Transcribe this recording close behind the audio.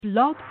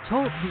Blog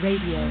Talk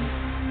Radio.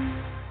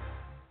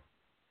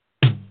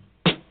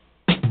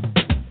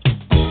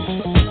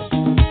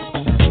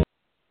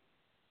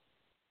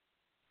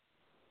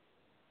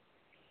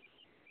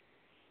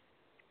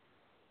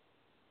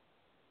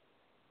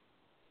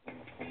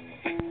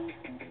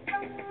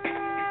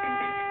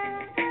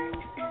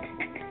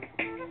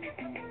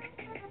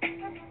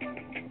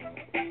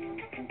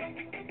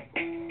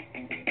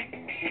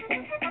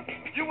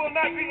 You will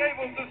not be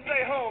able to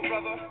stay home,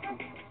 brother.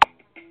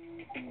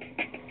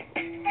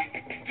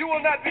 You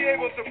will not be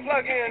able to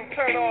plug in,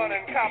 turn on,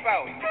 and cop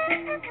out.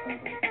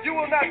 You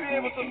will not be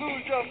able to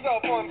lose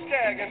yourself on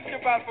Skag and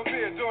skip out for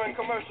beer during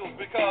commercials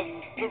because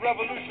the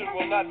revolution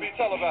will not be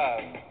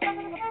televised.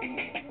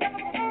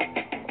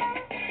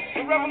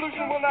 The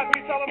revolution will not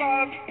be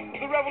televised.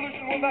 The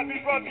revolution will not be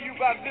brought to you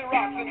by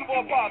Xerox in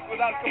 4 parts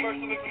without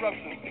commercial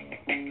interruptions.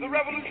 The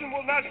revolution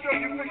will not show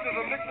you pictures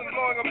of Nixon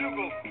blowing a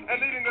bugle and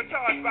leading a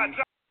charge by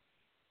John.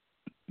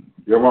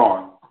 You're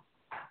on.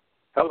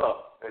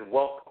 Hello, and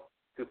welcome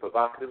to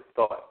Provocative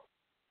Thought,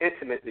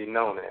 intimately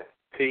known as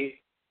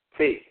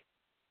PT,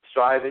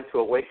 striving to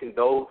awaken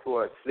those who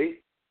are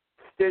asleep,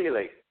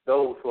 stimulate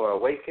those who are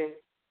awakened,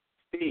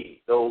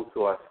 feed those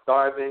who are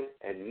starving,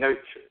 and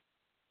nurture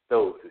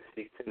those who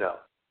seek to know.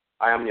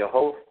 I am your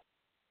host,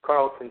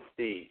 Carlton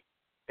Steed,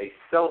 a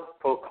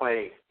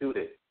self-proclaimed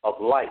student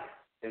of life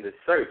in the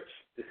search,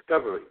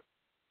 discovery,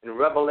 and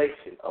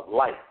revelation of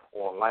life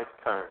on life's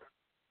terms.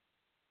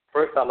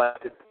 First, I'd like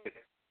to thank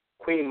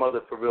Queen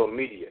Mother for Real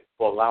Media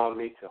for allowing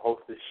me to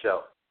host this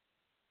show.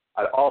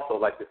 I'd also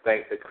like to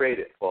thank the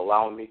creator for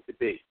allowing me to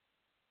be.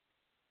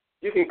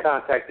 You can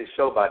contact the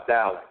show by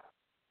dialing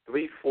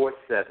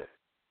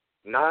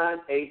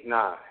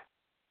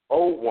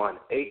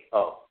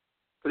 347-989-0180.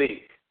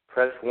 Please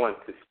press 1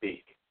 to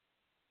speak.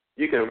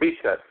 You can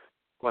reach us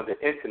on the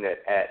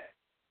internet at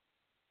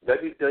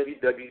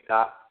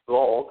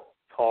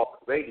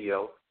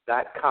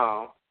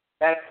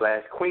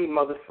www.blogtalkradio.com/Queen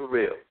Mother for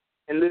Real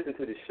and listen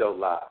to the show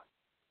live.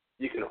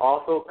 You can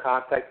also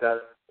contact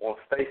us on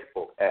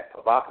Facebook at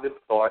Provocative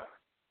Thought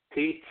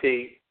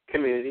PT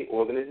Community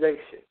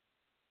Organization.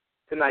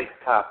 Tonight's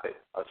topic,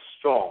 a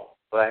strong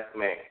black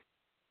man.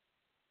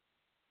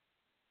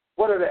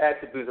 What are the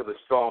attributes of a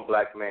strong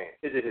black man?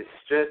 Is it his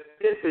strength?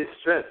 Is his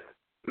strength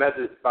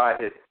measured by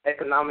his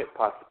economic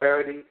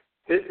prosperity,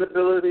 his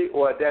ability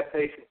or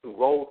adaptation to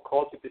roles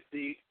culture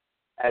perceived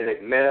as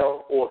a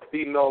male or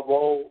female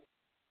role?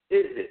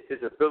 Is it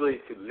his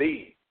ability to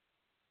lead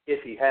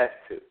if he has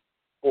to,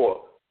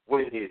 or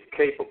when he is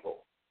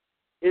capable?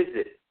 Is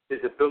it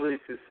his ability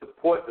to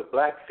support the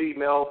black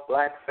female,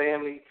 black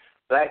family,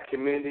 black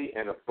community,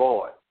 and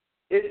abroad?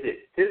 Is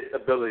it his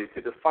ability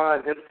to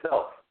define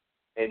himself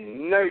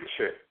and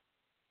nurture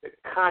the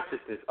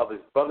consciousness of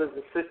his brothers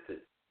and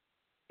sisters?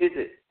 Is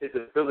it his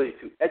ability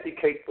to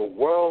educate the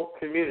world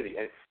community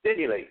and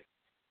stimulate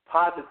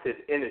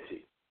positive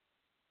energy?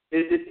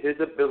 Is it his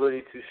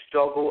ability to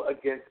struggle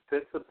against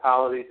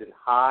principalities in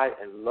high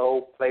and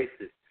low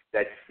places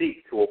that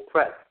seek to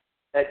oppress,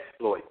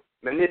 exploit,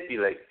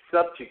 manipulate,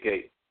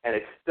 subjugate, and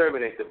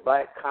exterminate the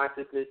black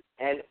consciousness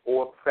and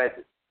or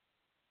presence?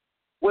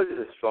 What is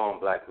a strong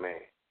black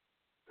man?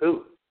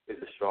 Who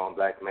is a strong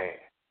black man?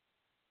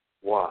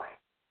 Why?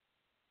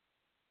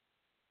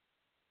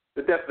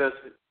 The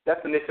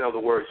definition of the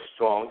word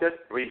strong, just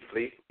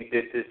briefly, we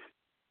did this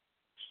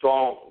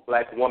strong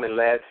black woman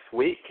last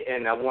week,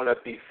 and I want to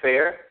be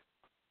fair.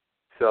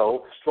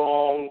 So,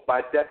 strong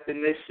by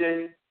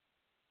definition,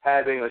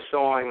 having or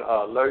showing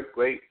alert,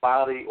 great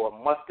bodily or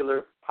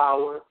muscular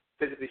power,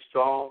 physically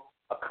strong,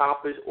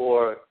 accomplished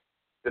or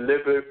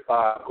delivered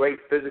great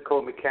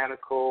physical,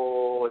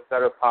 mechanical,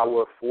 etc.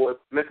 power, force,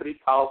 mentally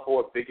powerful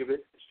or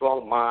vigorous,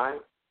 strong mind,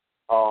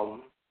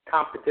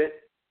 competent,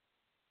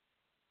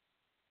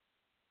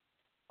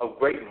 of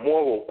great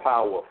moral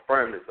power,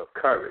 firmness, of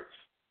courage,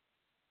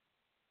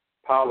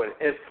 power and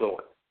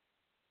influence,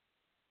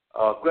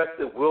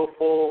 aggressive,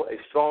 willful, a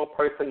strong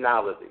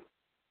personality.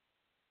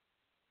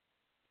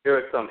 Here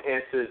are some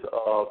answers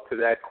to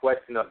that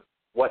question of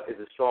what is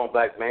a strong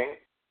black man.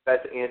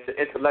 That's the answer.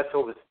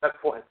 Intellectual,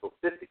 respectful, and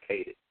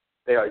sophisticated.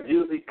 They are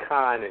usually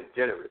kind and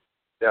generous.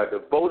 They are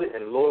devoted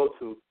and loyal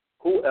to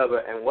whoever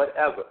and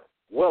whatever.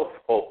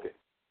 Well-spoken.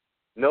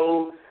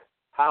 Knows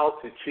how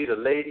to treat a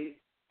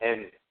lady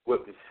and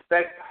would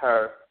respect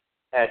her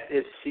as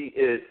if she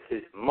is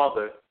his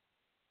mother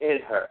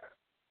in her.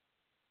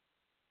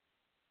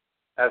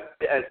 As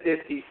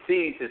if he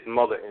sees his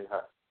mother in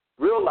her.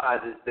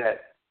 Realizes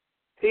that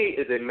he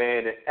is a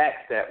man that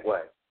acts that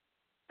way.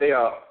 They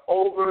are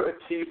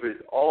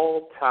overachievers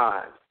all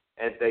times,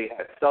 and they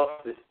have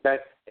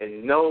self-respect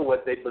and know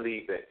what they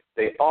believe in.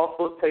 They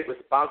also take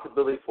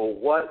responsibility for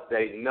what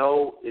they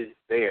know is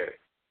theirs.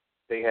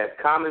 They have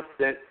common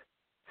sense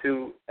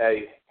to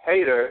a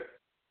hater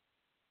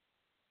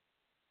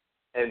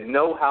and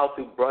know how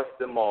to brush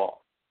them off,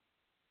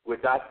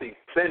 which I see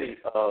plenty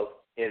of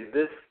in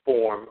this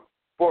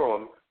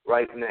forum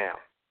right now.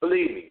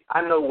 Believe me,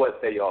 I know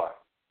what they are.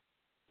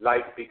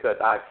 Like, because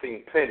I've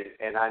seen plenty,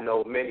 and I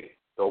know many.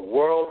 The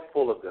world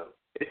full of them.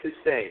 It's a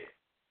shame.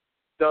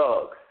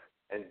 Thugs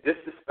and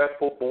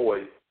disrespectful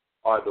boys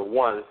are the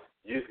ones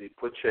usually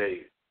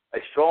portrayed. A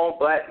strong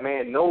black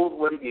man knows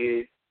what he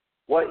is,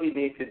 what he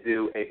needs to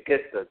do, and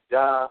gets the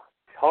job.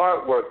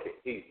 Hard-working.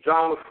 He's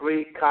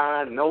drama-free,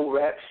 kind, no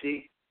rap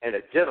sheet, and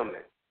a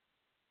gentleman.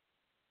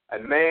 A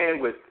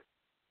man with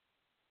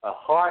a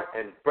heart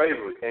and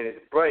bravery, and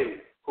is brave,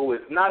 who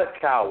is not a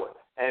coward,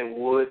 and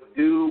would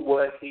do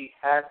what he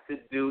has to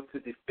do to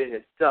defend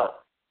himself,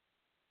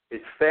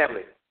 his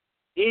family,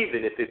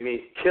 even if it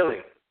means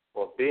killing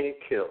or being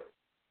killed.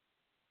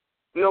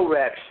 No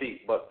rap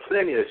sheet, but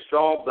plenty of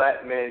strong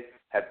black men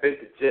have been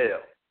to jail.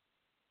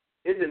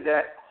 Isn't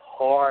that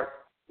hard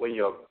when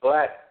your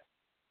black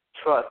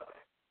trust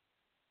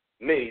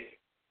me?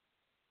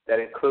 That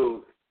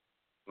includes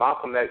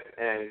Malcolm X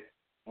and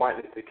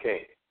Martin Luther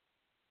King.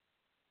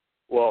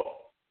 Well,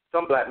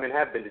 some black men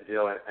have been to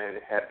jail and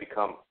have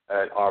become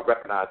are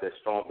recognized as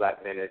strong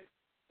black men, as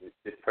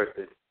this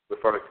person is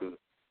referred to.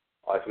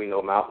 As we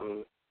know,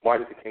 Martin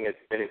Luther King has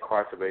been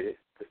incarcerated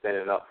for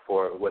standing up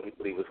for what he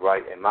believed was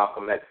right, and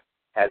Malcolm X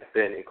has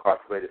been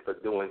incarcerated for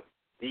doing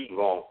the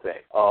wrong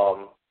thing.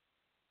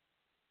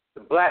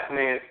 The Black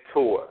Man's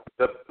Tour,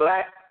 the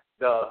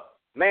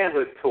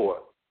Manhood Tour.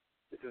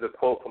 This is a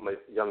quote from a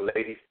young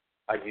lady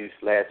I used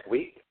last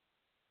week.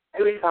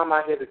 Every time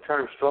I hear the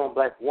term strong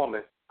black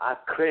woman, I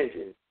cringe.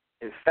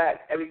 In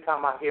fact, every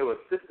time I hear a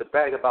sister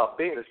brag about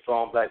being a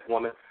strong black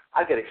woman,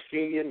 I get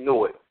extremely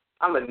annoyed.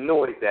 I'm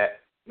annoyed that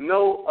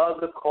no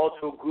other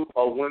cultural group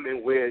of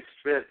women wears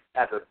strength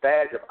as a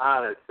badge of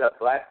honor except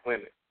black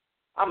women.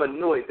 I'm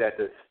annoyed that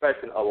the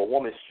expression of a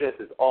woman's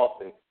strength is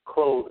often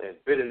clothed in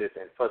bitterness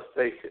and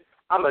frustration.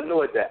 I'm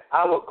annoyed that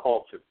our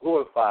culture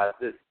glorifies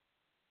this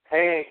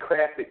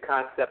handcrafted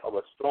concept of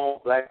a strong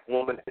black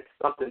woman as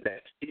something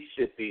that she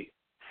should be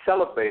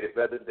celebrated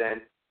rather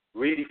than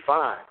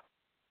redefined.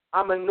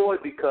 I'm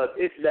annoyed because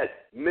it lets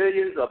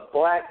millions of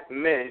black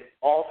men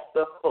off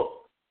the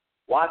hook.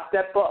 Why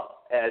step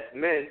up as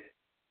men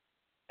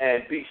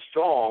and be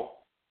strong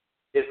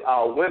if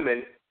our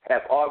women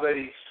have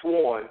already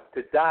sworn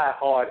to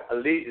die-hard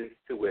allegiance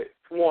to it,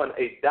 sworn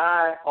a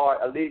die-hard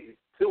allegiance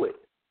to it?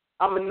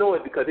 I'm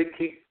annoyed because it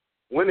keeps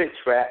women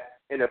trapped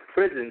in a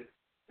prison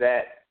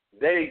that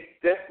they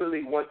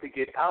desperately want to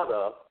get out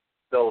of,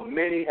 though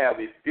many have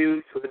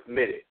refused to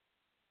admit it.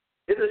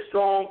 Is a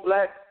strong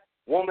black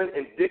woman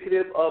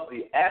indicative of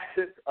the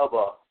absence of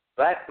a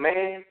black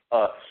man,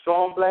 a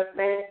strong black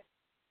man?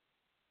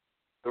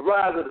 The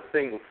rise of the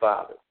single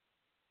father.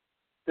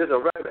 There's a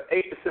record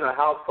 8% of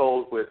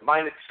households with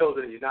minor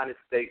children in the United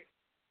States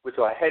which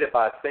are headed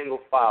by a single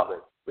father,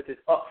 which is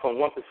up from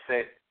 1%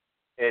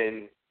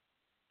 in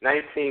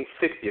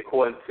 1960,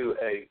 according to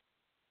a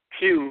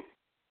Pew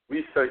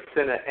Research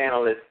Center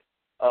analyst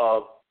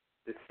of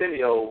the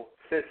Decennial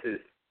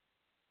Census.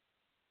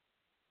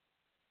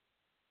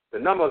 The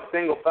number of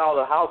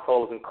single-father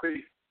households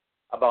increased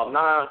about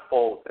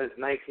ninefold since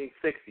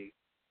 1960,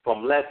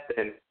 from less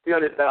than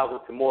 300,000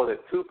 to more than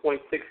 2.6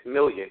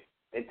 million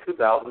in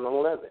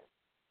 2011.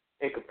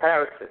 In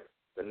comparison,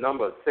 the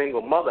number of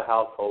single-mother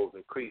households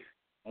increased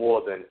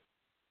more than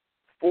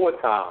 4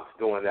 times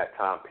during that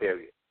time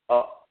period,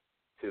 up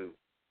to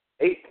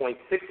 8.6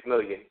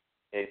 million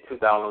in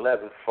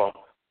 2011 from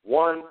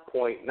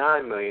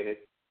 1.9 million in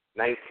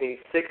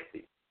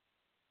 1960.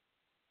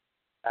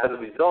 As a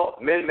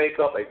result, men make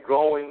up a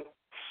growing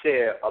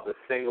share of the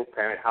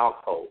single-parent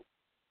household.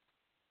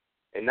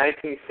 In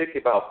 1960,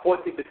 about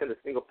 14% of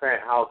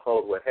single-parent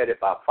households were headed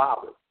by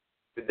fathers.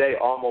 Today,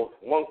 almost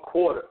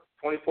 1/4,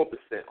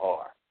 24%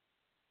 are.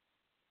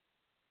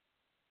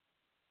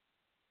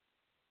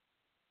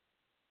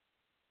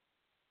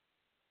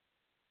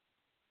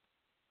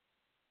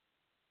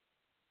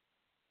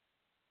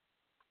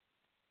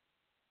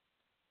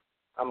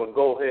 I'm going to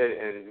go ahead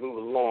and move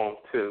along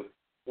to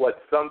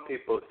what some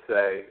people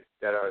say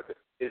that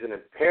is an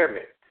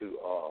impairment to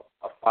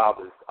a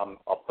father's,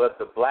 but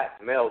the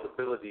black male's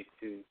ability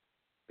to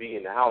be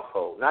in the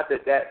household. Not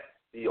that that's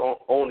the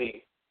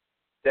only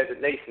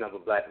designation of a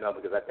black male,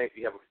 because I think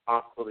we have a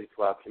responsibility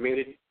to our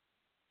community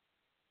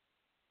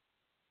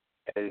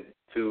and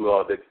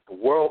to the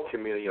world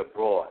community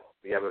abroad.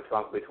 We have a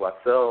responsibility to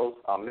ourselves,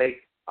 our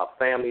mates, our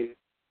families,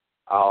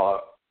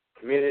 our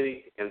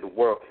community, and the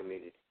world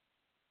community.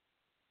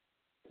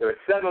 There are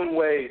 7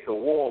 ways the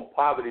war on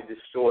poverty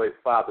destroyed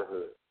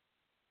fatherhood.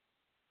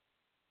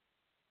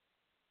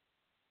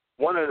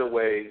 One of the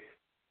ways,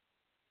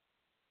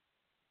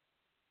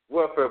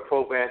 welfare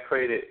programs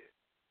created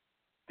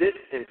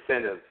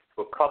disincentives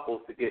for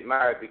couples to get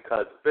married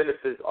because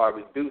benefits are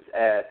reduced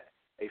as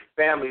a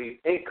family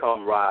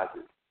income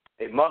rises.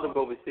 A mother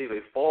will receive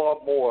far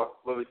more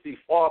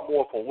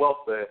from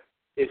welfare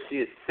if she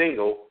is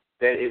single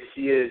than if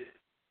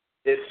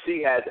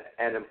she has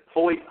an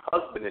employed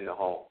husband in the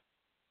home.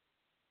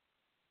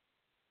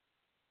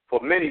 For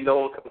many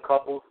low-income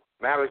couples,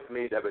 marriage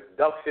means a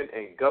reduction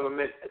in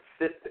government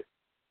assistance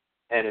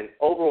and an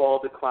overall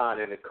decline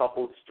in the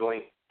couple's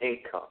joint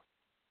income.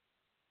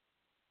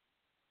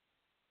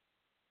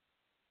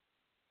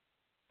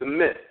 The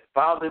myth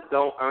Fathers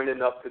don't earn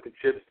enough to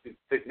contribute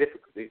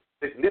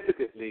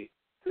significantly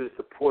to the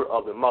support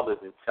of the mothers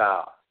and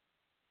child.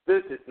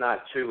 This is not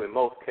true in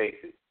most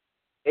cases.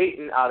 8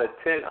 out of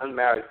 10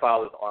 unmarried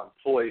fathers are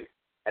employed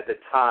at the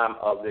time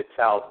of their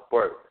child's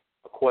birth,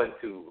 according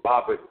to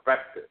Robert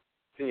Rector,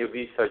 Senior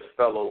Research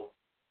Fellow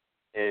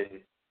in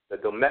the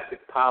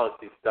Domestic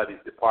Policy Studies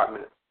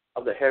Department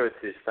of the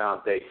Heritage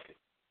Foundation.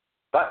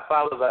 Black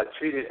fathers are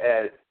treated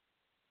as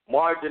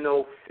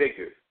marginal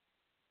figures.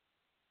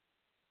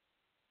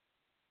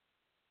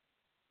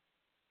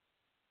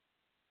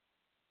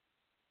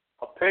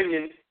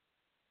 Opinion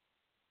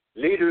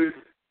leaders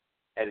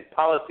and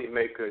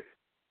policymakers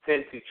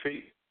tend to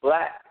treat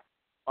black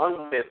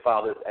unwed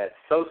fathers as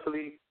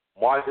socially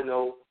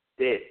marginal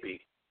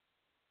deadbeats,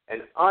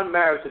 an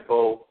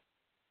unmarriageable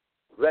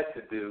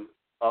residue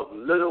of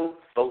little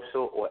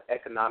social or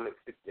economic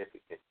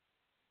significance,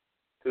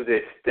 to the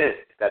extent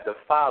that the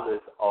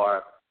fathers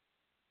are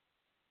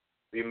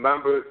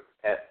remembered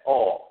at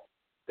all.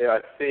 They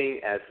are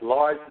seen as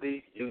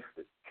largely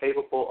useless,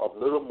 capable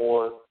of little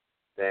more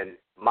than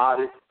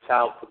modest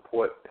child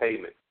support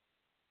payments.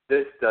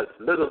 This does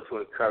little to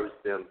encourage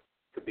them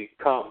to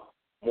become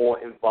more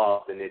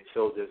involved in their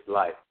children's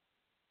life.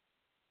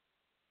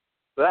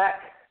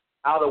 Black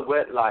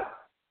out-of-wedlock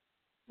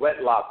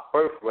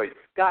birth rate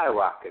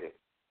skyrocketed.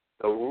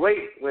 The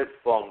rate went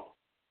from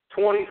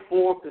 24%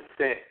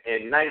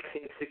 in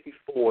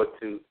 1964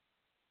 to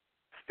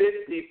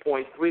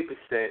 50.3%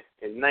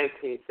 in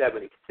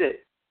 1976.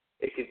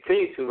 It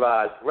continued to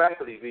rise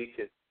rapidly,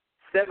 reaching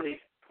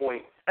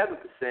 70.7%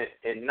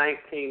 in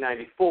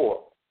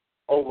 1994.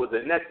 Over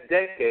the next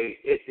decade,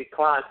 it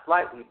declined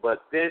slightly,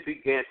 but then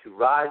began to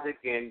rise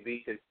again,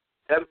 reaching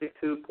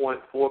 72.4%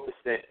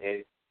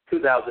 in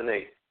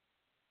 2008.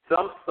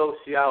 Some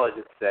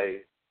sociologists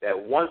say that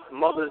once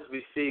mothers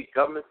received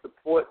government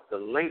support, the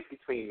link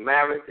between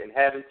marriage and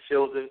having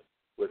children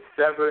was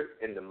severed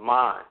in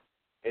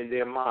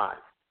their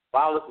minds.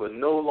 Fathers were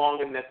no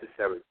longer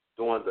necessary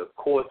during the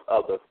course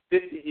of the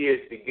 50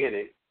 years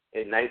beginning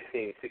in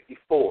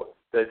 1964.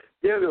 The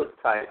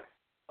stereotype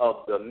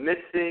of the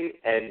missing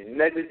and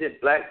negligent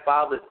black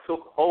father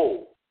took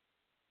hold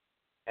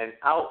and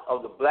out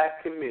of the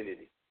black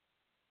community.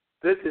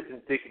 This is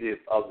indicative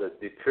of the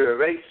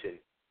deterioration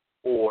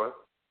or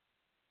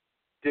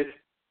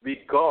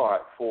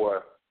disregard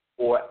for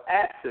or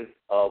absence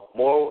of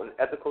moral and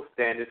ethical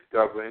standards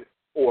governing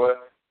or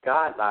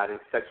guideline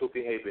sexual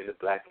behavior in the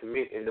black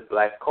community, in the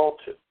black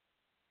culture.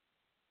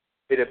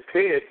 It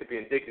appears to be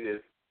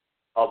indicative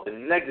of the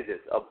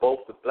negligence of both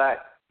the black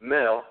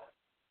male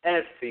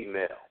and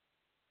female.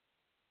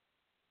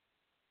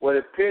 What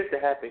appears to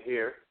happen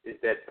here is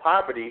that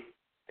poverty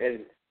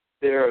and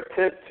their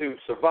attempt to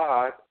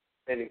survive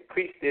and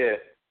increase their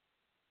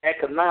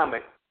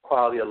economic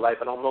quality of life.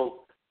 I don't know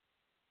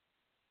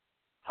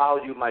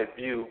how you might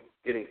view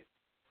getting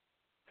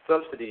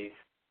subsidies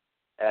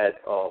as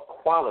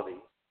quality,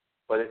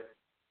 but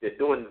they're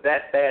doing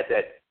that bad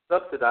that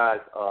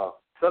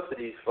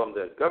subsidies from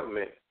the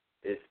government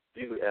is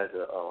viewed as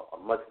a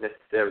much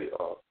necessary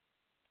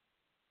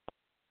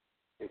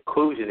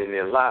inclusion in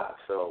their lives.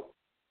 So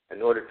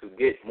in order to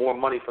get more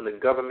money from the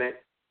government,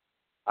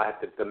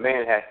 the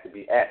man has to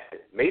be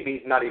absent. Maybe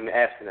he's not even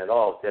absent at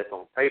all. Just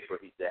on paper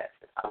he's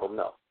absent. I don't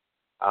know.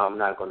 I'm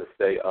not going to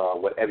say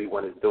what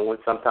everyone is doing.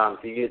 Sometimes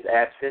he is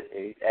absent,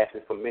 and he's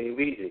absent for many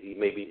reasons. He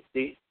may be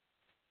deceased.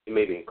 He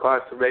may be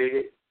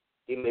incarcerated.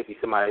 He may be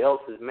somebody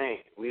else's man.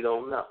 We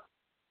don't know.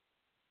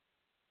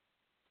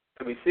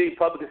 To receive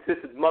public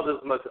assistance,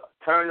 mothers must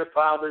turn the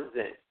fathers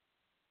in.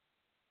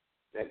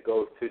 That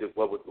goes to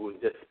what we were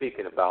just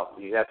speaking about.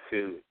 You have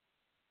to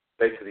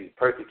basically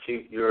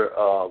persecute your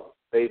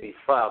baby's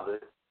father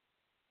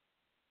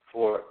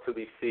to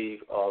receive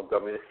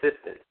government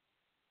assistance.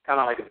 Kind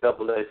of like a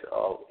double-edged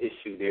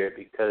issue there,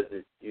 because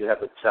you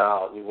have a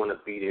child, you want to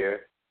be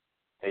there,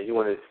 and you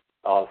want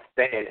to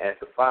stand as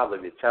the father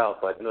of your child,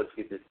 but in order to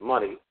get this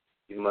money,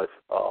 you must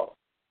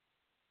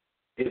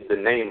give the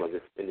name of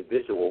this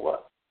individual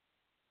up.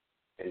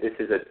 And this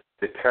is a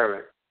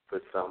deterrent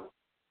for some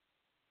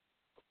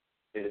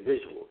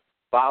individuals.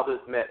 Fathers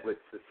met with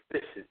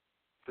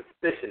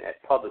suspicion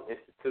at public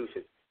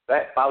institutions.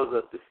 Black fathers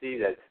are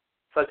perceived as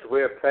such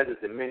rare presence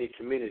in many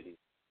communities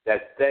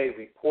that they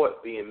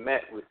report being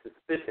met with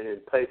suspicion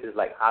in places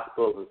like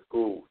hospitals and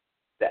schools.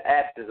 The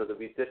absence of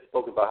we just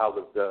spoke about how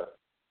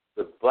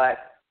the black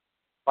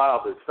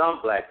fathers, some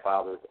black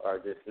fathers are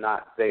just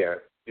not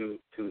there due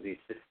to the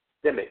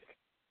systemic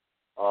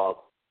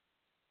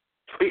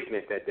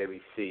treatment that they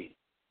receive.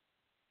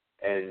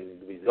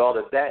 And the result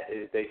of that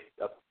is they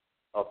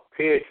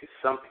appear to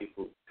some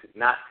people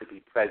not to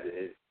be present.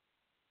 It's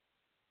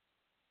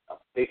a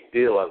big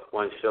deal if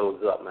one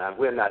shows up, man.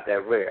 We're not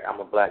that rare.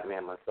 I'm a black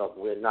man myself.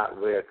 We're not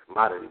rare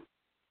commodities.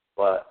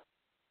 But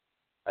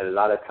a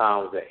lot of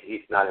times that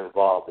he's not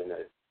involved in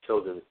the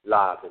children's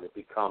lives, and it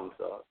becomes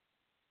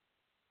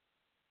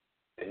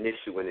an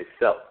issue in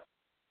itself.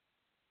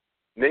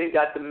 Many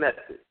got the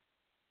message.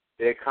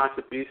 Their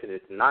contribution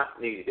is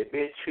not needed. They're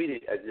being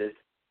treated as if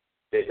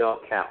they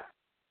don't count.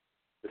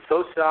 The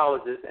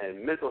sociologists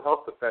and mental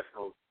health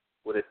professionals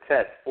would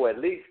attest for at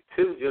least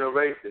 2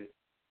 generations,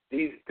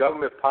 these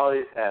government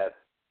policies have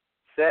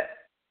sent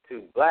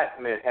to black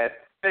men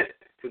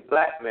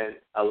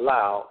a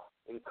loud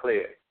and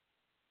clear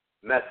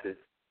message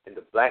in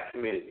the black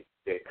community.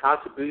 Their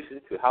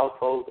contributions to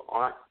households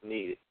aren't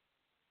needed.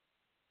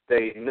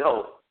 They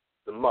know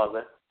the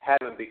mother,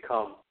 having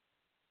become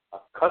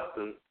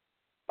accustomed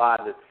by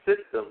the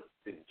system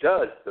to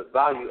judge the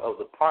value of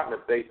the partner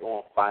based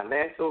on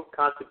financial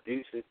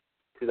contributions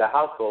to the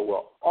household,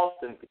 will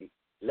often be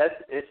less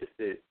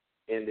interested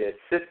in their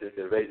assistance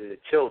in raising the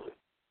children.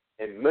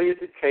 In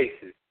millions of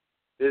cases,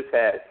 this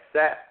has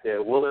sapped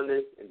their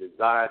willingness and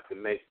desire to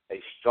make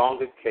a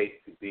stronger case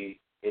to be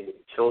in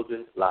their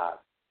children's lives,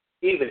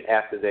 even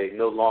after they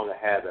no longer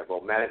have a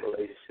romantic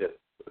relationship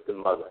with the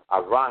mother.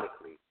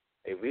 Ironically,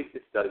 a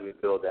recent study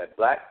revealed that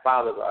black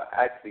fathers are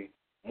actually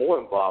more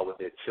involved with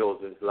their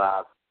children's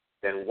lives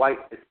than white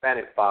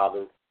Hispanic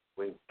fathers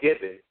when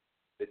given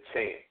the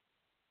chance.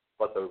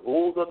 But the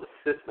rules of the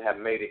system have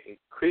made it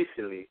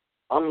increasingly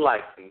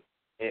unlikely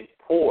in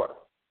poor,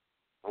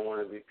 I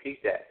want to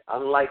repeat that,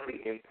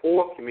 unlikely in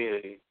poor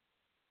communities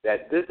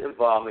that this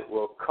involvement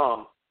will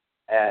come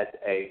as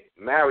a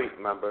married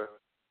member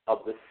of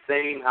the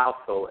same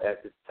household as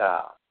the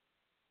child.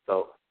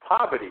 So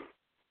poverty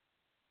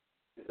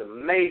has a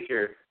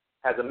major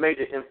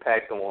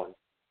impact on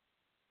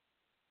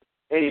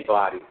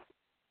anybody's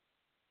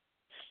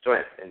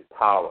strength and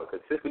power.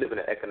 Because since we live in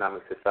an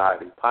economic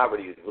society,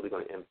 poverty is really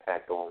going to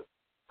impact on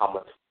how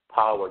much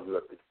power you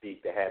are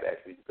perceived to have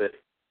actually. But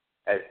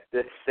as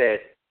this said,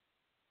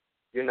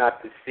 you're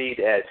not perceived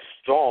as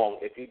strong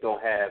if you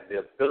don't have the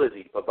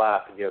ability to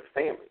provide for your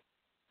family.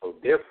 So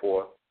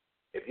therefore,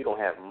 if you don't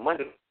have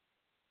money,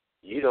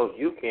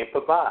 you can't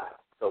provide.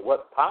 So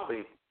what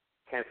poverty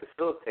can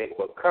facilitate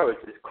or encourage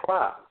is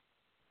crime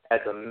as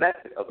a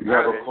method of You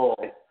have a call.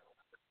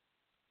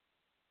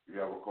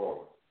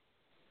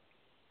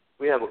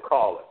 We have a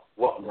caller.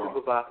 Welcome to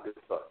Provide This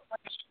Start.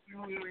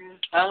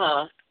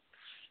 Uh-huh.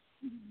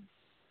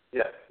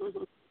 Yes.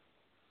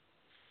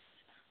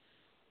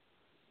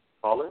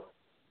 Caller?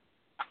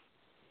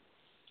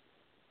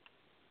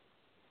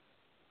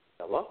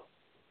 Hello?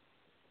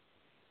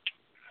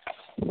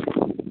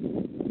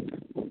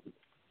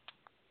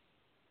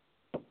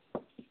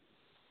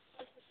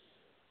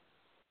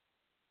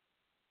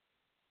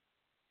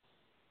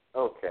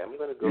 Okay, I'm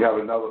going to go. We have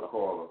another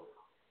caller.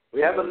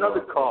 We have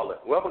another caller.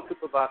 Welcome to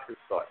Provide This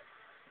Start.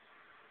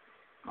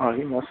 Oh,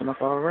 he messing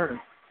up already.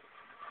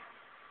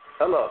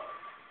 Hello.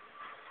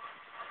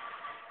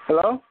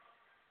 Hello?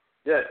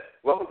 Yes.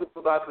 Welcome to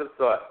Provide This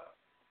Start.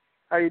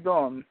 How you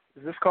doing?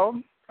 Is this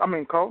Colton?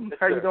 Colton. Yes,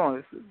 how sir. You doing?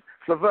 It's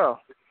Lavelle.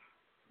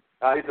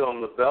 How you doing,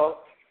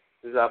 Lavelle?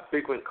 This is our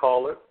frequent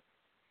caller.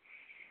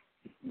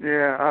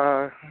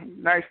 Yeah,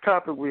 nice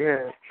topic we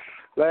had.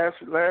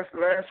 Last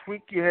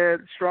week you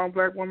had strong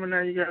black woman,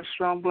 now you got a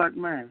strong black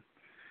man.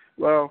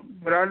 Well,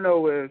 what I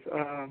know is,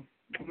 I'm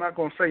not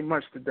going to say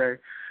much today,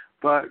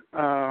 but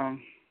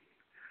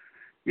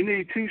you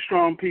need 2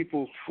 strong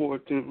people for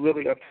it to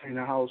really obtain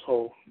a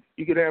household.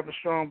 You could have a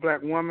strong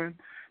black woman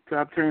to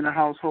obtain a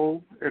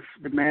household if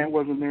the man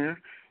wasn't there,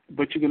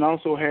 but you can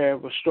also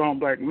have a strong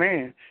black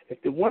man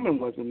if the woman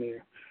wasn't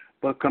there.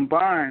 But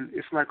combined,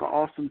 it's like an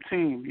awesome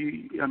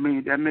team.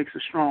 That makes a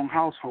strong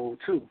household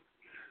too.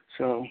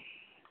 So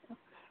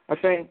I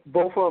think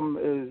both of them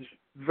is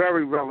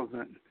very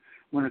relevant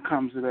when it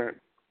comes to that.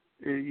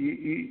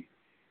 You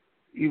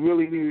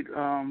really need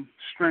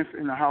strength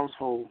in the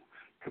household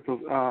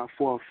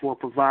for a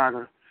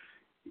provider,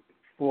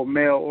 for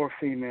male or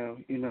female,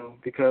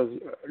 because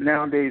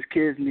nowadays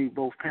kids need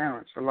both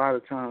parents a lot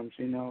of times,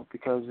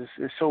 because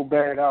it's so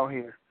bad out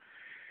here.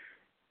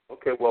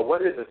 Okay, well,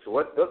 what is it?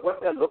 What's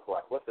that look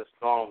like? What's a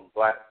strong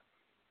black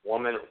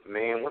woman,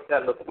 man? What's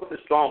a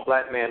strong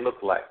black man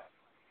look like?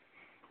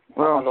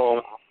 Well,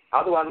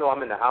 how do I know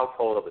I'm in the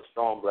household of a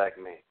strong black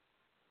man?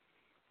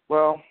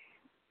 Well,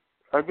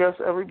 I guess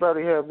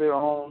everybody have their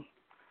own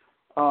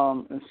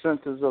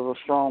incentives of a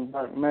strong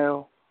black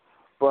male,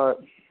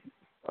 but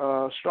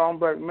a strong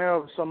black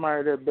male is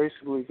somebody that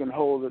basically can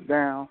hold it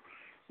down,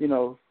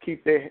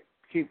 keep their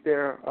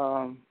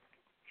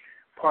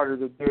part of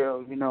the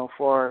deal, as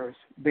far as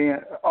being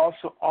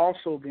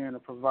also being a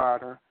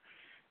provider,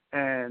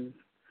 and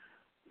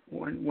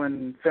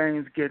when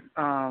things get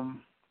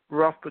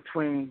rough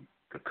between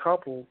the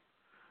couple,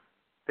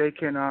 they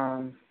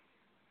can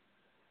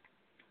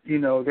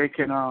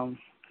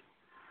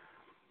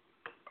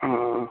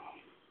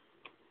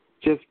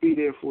just be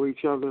there for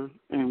each other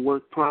and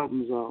work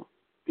problems out.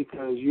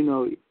 Because,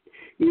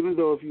 even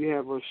though if you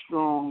have a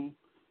strong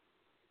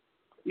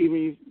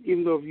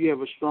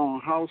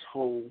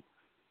household,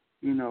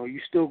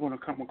 you're still going to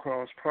come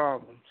across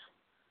problems.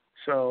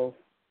 So,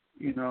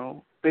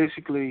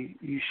 basically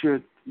you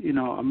should,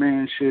 a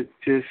man should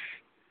just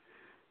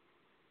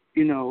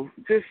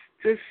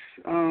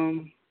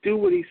do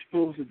what he's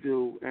supposed to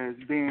do as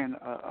being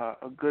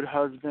a good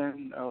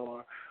husband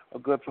or a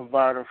good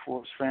provider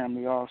for his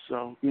family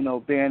also.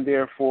 Being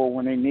there for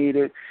when they need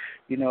it.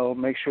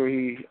 Make sure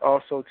he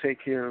also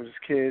take care of his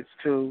kids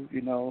too.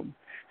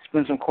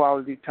 Spend some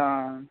quality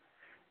time.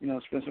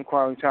 Spend some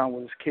quality time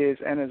with his kids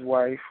and his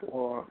wife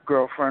or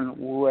girlfriend,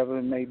 whoever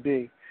it may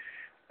be.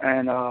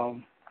 And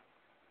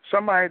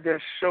somebody that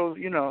shows,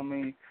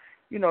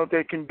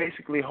 they can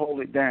basically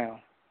hold it down.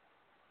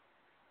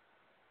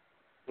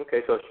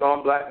 Okay, so a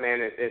strong black man,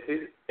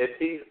 if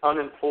he's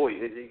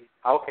unemployed,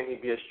 how can he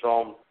be a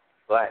strong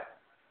black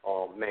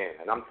man?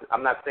 And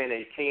I'm not saying that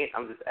he can't.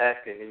 I'm just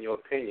asking, in your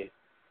opinion,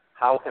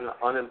 how can an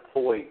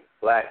unemployed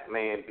black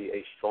man be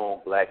a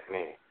strong black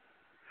man?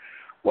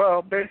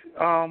 Well,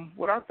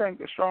 what I think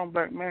a strong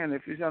black man,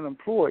 if he's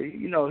unemployed,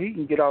 he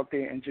can get out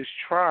there and just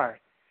try.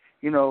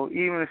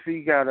 Even if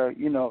he got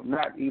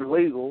not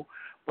illegal,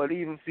 but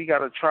even if he got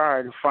to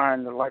try to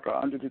find like a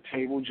under the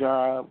table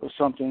job or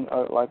something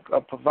like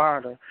a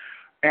provider,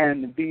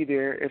 and to be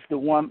there. If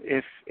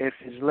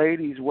his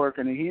lady's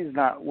working and he's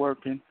not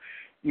working,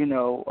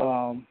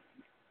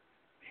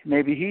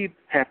 maybe he'd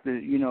have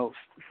to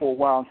for a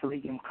while until he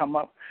can come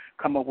up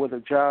with a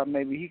job.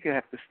 Maybe he could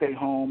have to stay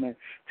home and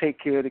take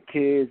care of the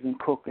kids and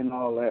cook and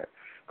all that.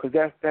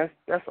 Because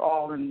that's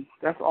all in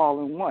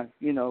one.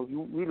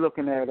 We're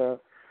looking at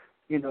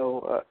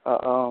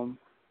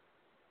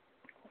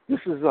this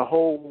is a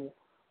whole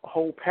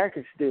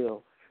package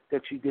deal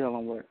that you're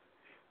dealing with.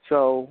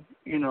 So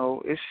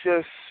it's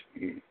just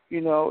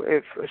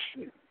if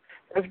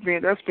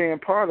that's being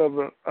part of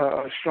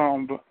a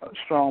strong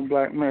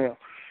black male.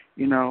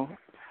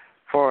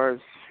 Far as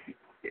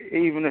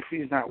even if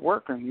he's not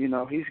working,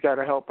 he's got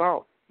to help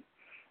out.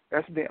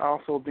 That's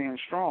also being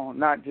strong,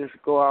 not just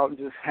go out and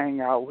just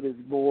hang out with his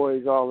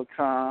boys all the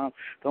time,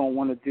 don't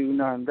want to do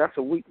nothing. That's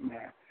a weak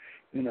man,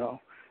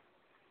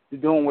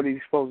 doing what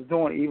he's supposed to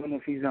do, even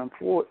if he's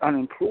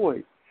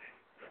unemployed.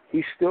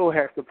 He still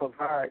has to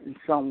provide in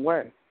some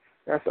way.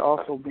 That's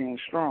also being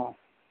strong.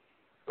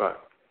 Right.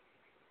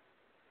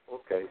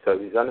 Okay, so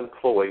he's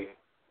unemployed.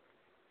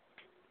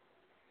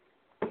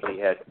 He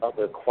has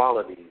other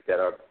qualities that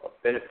are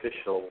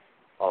beneficial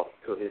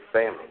to his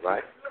family,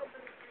 right?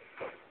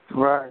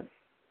 Right.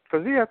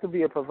 Because he has to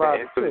be a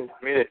provider, and to his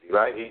community,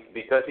 right?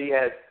 Because he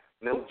has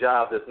no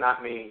job does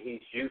not mean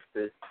he's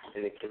useless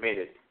in the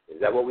community. Is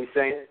that what we're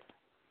saying?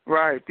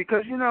 Right,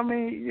 because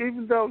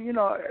even though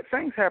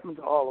things happen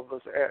to all of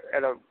us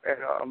at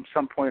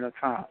some point in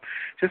time.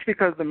 Just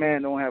because the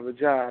man don't have a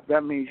job,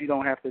 that means you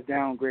don't have to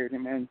downgrade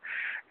him. And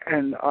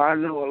I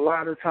know a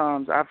lot of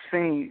times I've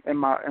seen in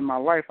my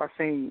life, I've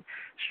seen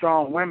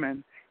strong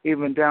women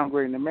even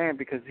downgrading the man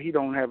because he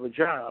don't have a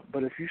job.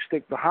 But if you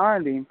stick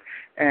behind him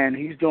and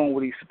he's doing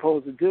what he's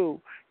supposed to do,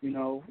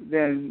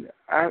 then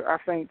I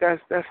think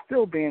that's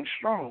still being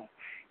strong.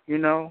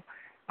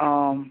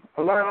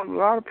 A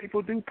lot of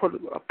people do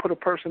put a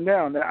person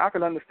down. Now I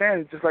can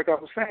understand it, just like I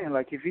was saying.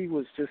 Like if he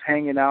was just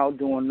hanging out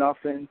doing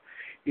nothing,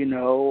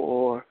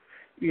 or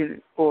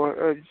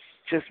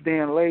just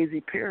being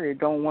lazy. Period.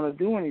 Don't want to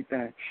do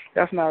anything.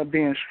 That's not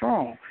being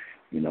strong.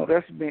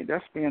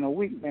 That's being a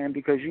weak man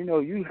because you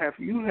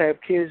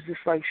have kids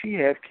just like she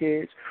have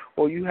kids,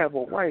 or you have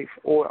a wife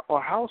or a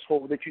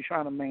household that you're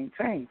trying to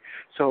maintain.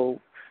 So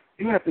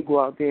you have to go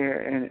out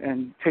there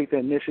and take the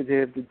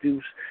initiative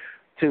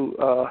to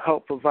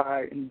help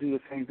provide and do the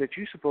things that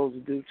you're supposed to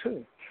do,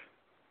 too.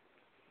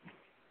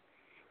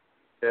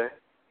 Okay.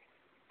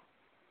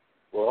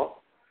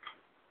 Well,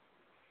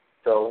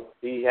 so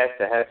he has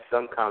to have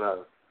some kind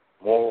of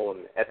moral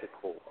and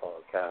ethical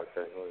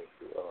character in order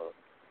to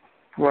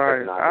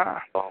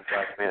right. Strong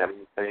black man, what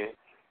you're saying?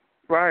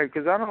 Right,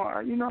 because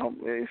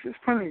it's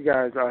plenty of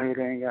guys out here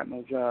that ain't got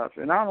no jobs,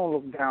 and I don't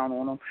look down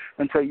on them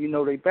until you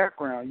know their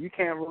background. You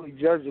can't really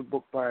judge a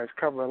book by its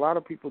cover. A lot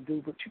of people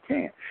do, but you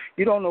can't.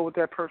 You don't know what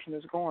that person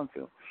is going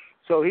through.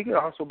 So he could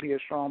also be a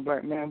strong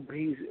black man, but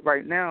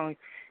right now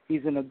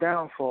he's in a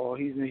downfall.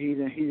 He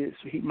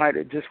might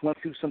have just went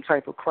through some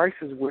type of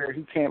crisis where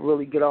he can't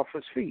really get off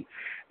his feet.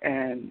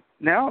 And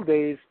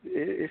nowadays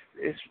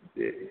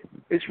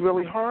it's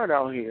really hard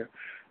out here.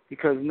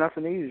 Because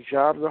nothing easy.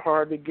 Jobs are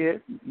hard to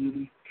get,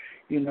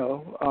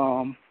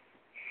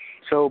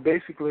 So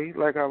basically,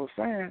 like I was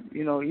saying,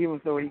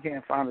 even though he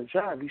can't find a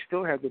job, he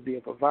still has to be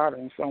a provider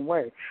in some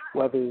way,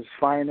 whether it's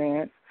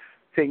finance,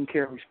 taking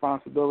care of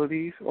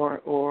responsibilities,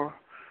 or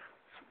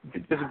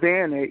just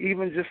being there.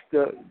 Even if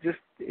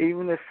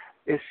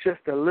it's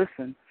just to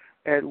listen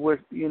at what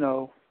his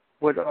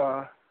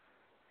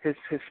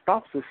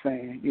spouse is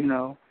saying.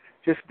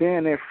 Just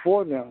being there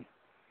for them.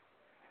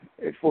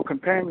 For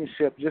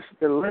companionship, just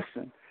to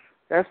listen.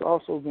 That's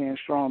also being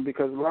strong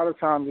because a lot of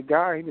times the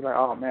guy, he'd be like,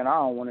 oh, man, I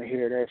don't want to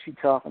hear that. She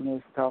talking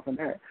this, talking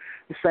that.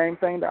 The same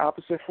thing, the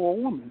opposite for a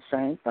woman,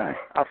 same thing.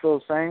 I feel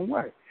the same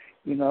way,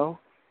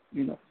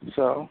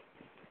 So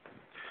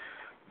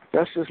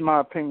that's just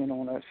my opinion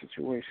on that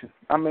situation.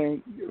 I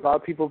mean, a lot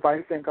of people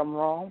might think I'm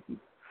wrong.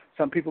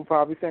 Some people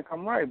probably think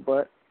I'm right,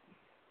 but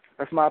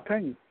that's my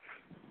opinion.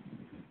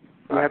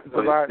 You have to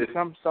provide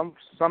some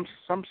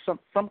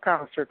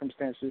kind of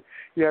circumstances.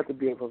 You have to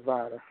be a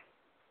provider.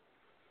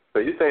 So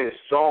you're saying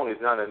strong is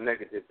not a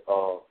negative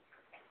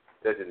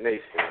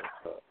designation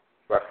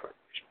reference?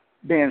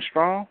 Being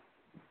strong?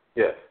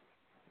 Yes.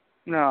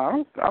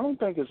 No, I don't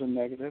think it's a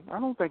negative. I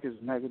don't think it's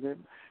negative.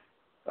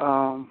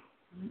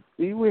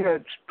 We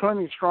had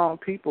plenty of strong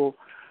people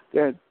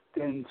that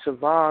then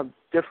survived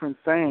different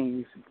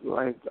things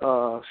like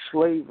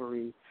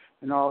slavery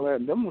and all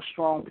that. Them were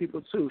strong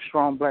people too,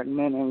 strong black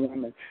men and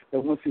women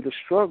that went through the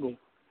struggle.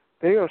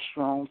 They are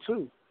strong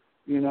too,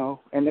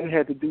 and they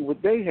had to do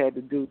what they had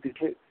to do to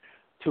get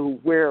to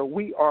where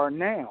we are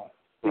now.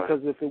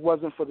 Because if it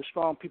wasn't for the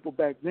strong people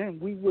back then,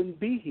 we wouldn't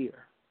be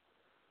here.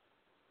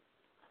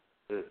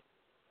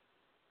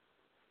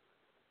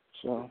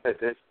 So that's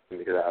interesting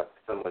because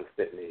someone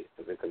sent me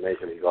some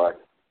information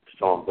regarding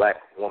strong black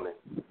woman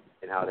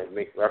and how they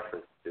make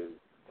reference to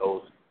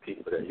those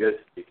people that you're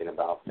speaking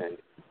about and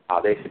how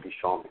they should be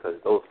strong because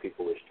those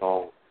people were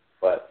strong,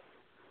 but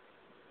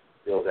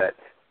that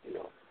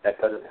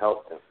doesn't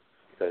help them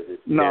because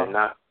they're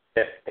not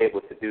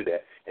able to do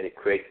that, and it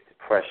creates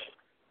depression.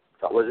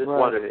 So I was just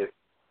wondering if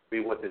we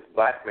want this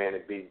black man to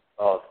be,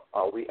 are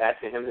we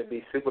asking him to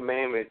be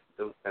Superman,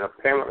 and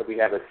apparently we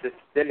have a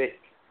systemic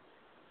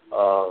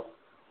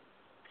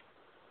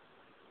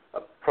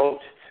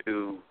approach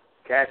to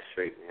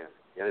castrating him.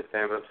 You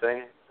understand what I'm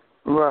saying?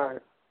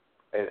 Right.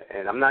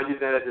 And I'm not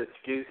using that as an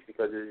excuse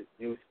because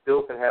you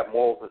still can have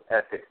morals and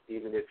ethics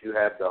even if you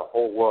have the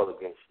whole world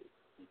against you.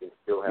 You can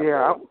still have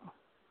morals.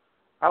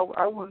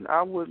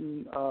 I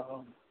wouldn't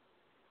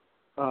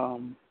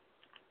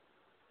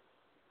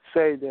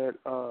say that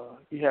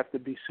you have to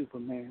be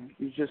Superman.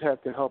 You just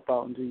have to help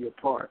out and do your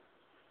part.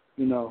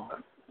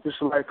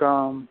 Just like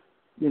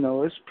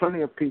there's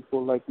plenty of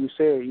people, like we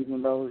said,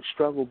 even though they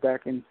struggled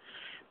back in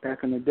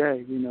the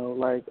day.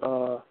 Like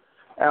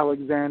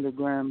Alexander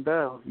Graham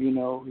Bell.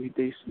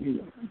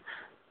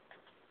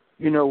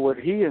 What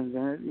he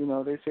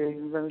invented. They say he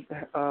invented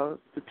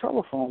the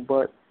telephone,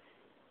 but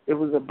it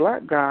was a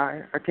black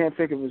guy. I can't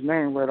think of his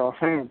name right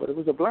offhand, but it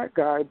was a black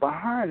guy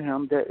behind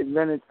him that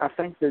invented, I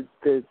think,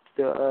 the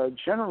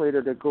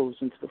generator that goes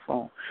into the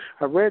phone.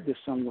 I read this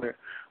somewhere,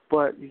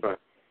 but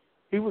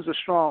he was a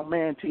strong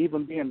man to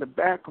even be in the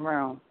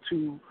background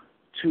to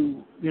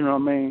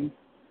even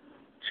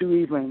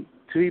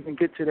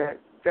get to that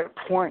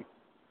point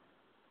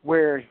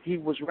where he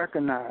was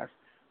recognized.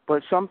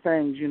 But some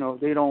things,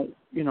 they don't,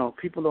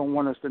 people don't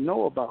want us to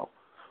know about,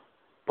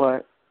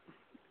 but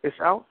it's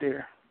out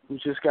there. We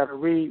just got to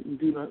read and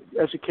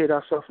educate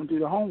ourselves and do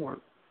the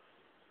homework,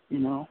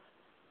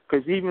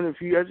 Because even if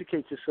you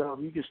educate yourself,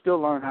 you can still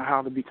learn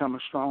how to become a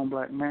strong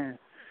black man,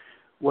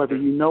 whether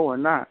you know or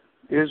not.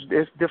 There's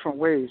different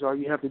ways. All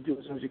you have to do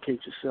is educate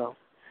yourself,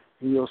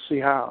 and you'll see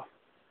how.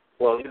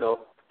 Well,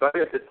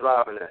 failure to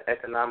thrive in an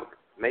economic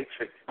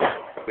matrix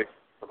which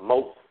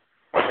promotes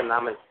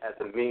economics as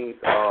a means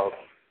of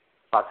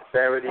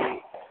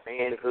prosperity,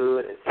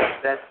 manhood, and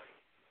success.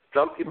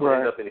 Some people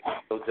end up in the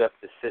criminal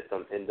justice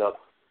system, we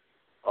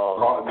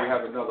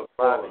have another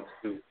caller.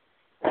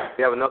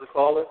 We have another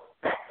caller?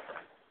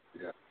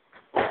 Yeah.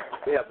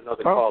 We have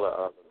another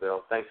caller,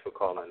 Bill. Thanks for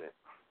calling in.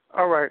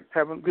 All right.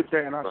 Have a good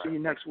day, and I'll see you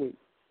next week.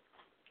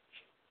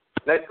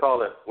 Next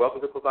caller.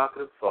 Welcome to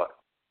Provocative Thought.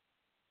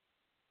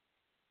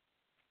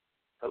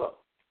 Hello.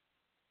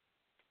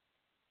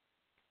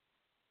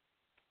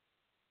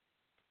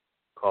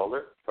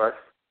 Caller, press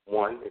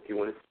 1 if you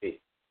want to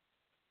speak.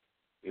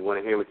 You want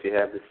to hear what you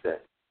have to say.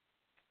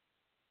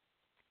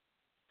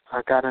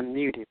 I got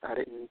unmuted. I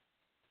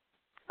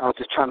was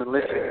just trying to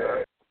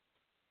listen.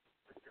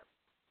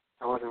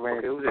 I wasn't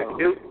ready to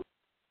speak.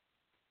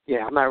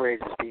 Yeah, I'm not ready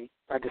to speak.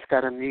 I just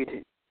got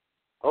unmuted.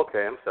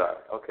 Okay, I'm sorry.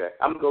 Okay,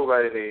 I'm going to go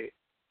right ahead.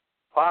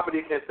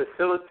 Poverty can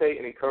facilitate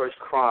and encourage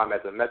crime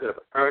as a method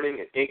of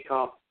earning an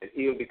income and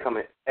even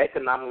becoming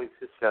economically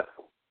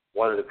successful.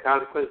 One of the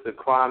consequences of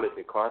crime is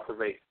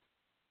incarceration.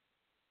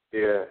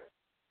 There are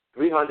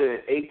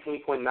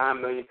 318.9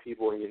 million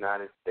people in the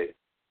United States.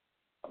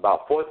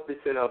 About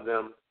 40% of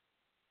them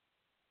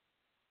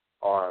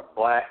are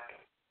black,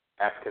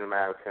 African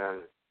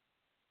American.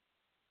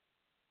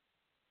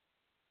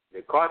 The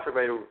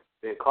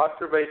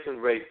incarceration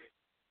rates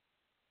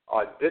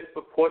are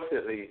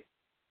disproportionately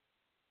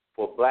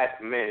for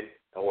black men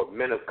or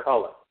men of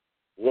color.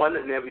 1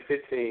 in every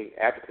 15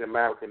 African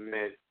American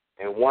men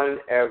and 1 in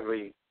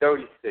every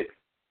 36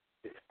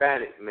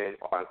 Hispanic men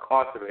are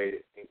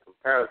incarcerated in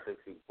comparison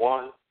to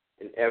 1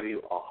 in every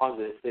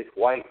 106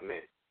 white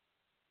men.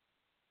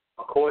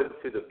 According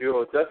to the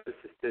Bureau of Justice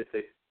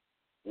Statistics,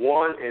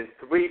 1 in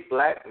 3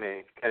 black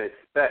men can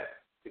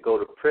expect to go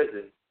to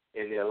prison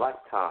in their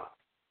lifetime.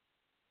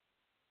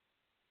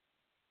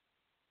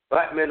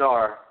 Black men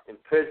are in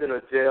prison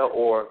or jail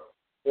or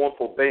on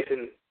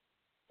probation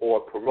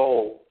or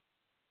parole.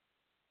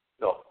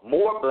 No,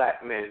 more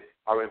black men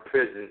are in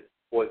prison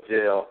or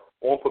jail,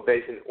 on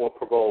probation or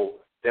parole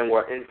than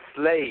were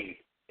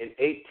enslaved in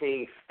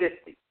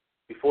 1850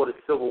 before the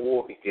Civil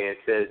War began,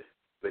 says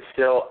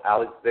Michelle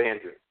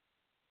Alexander.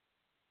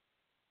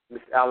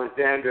 Ms.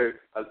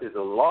 Alexander is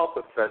a law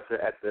professor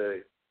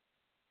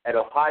at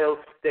Ohio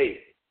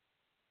State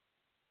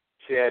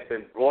she had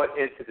been brought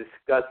in to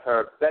discuss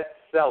her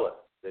bestseller,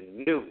 The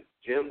New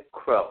Jim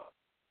Crow,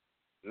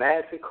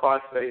 Mass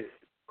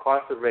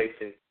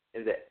Incarceration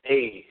in the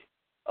Age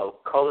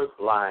of Color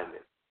Blindness.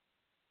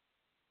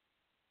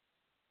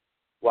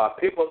 While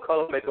people of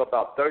color make up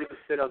about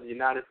 30% of the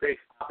United States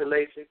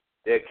population,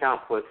 they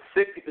account for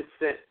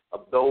 60%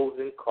 of those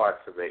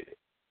incarcerated.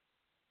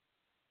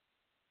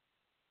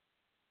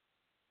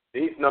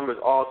 These numbers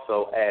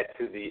also add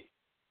to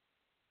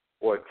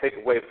or take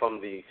away from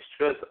the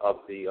strength of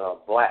the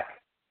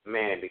black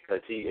man,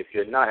 because if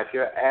you're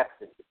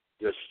absent,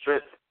 your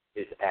strength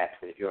is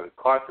absent. If you're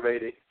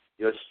incarcerated,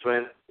 your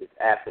strength is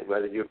absent,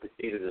 whether you're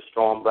perceived as a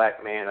strong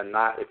black man or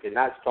not. If you're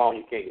not strong,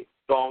 you can't get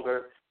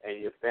stronger, and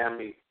your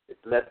family is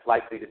less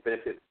likely to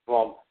benefit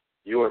from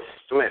your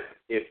strength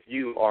if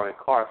you are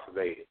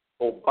incarcerated.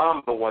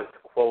 Obama once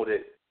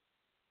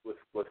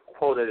was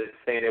quoted as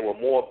saying there were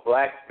more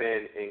black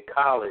men in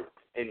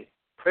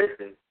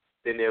prison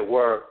than there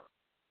were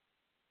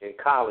in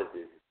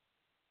colleges.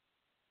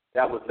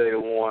 That was later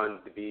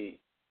on to be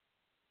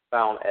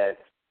found as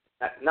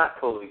not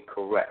totally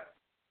correct.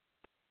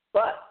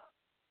 But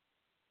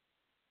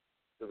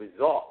the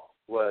result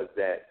was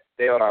that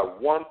there are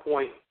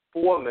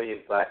 1.4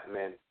 million black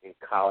men in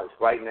college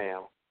right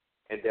now,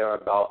 and there are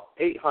about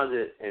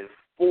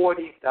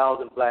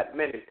 840,000 black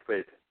men in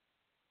prison.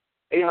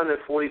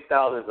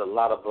 840,000 is a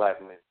lot of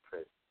black men in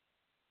prison.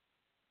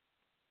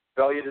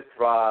 Failure to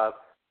thrive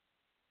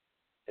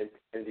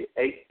and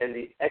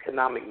the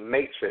economic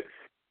matrix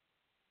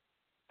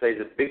plays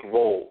a big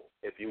role.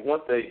 If you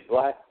want the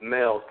black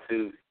male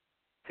to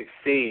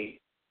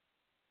succeed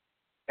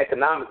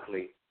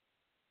economically,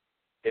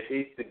 if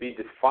he's to be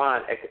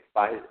defined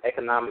by his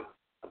economic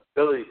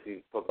ability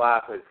to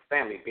provide for his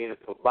family, being a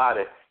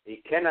provider,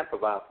 he cannot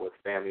provide for his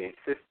family, and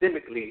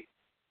systemically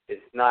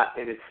it's not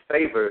in his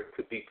favor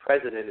to be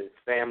president of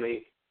his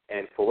family,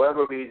 and for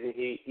whatever reason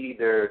he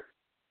either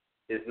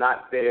is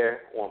not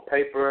there on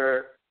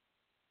paper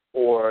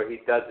or he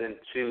doesn't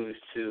choose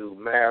to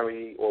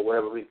marry or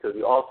whatever reason. So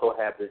we also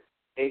have this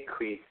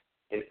increase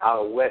in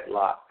out of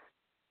wedlock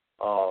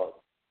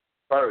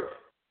birth,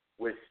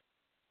 which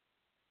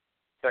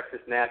sex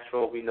is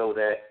natural, we know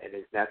that, and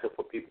it's natural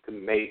for people to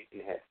mate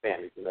and have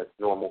families, and that's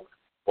normal.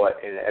 But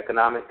in an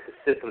economic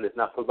system that's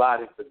not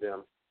providing for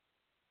them,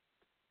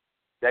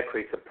 that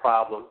creates a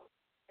problem,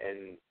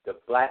 and the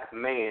black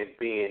man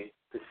being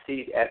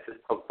perceived as a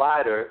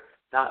provider,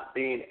 not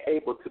being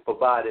able to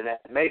provide in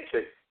that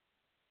matrix,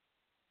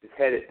 is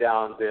headed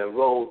down the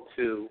road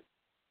to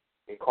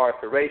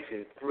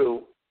incarceration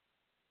through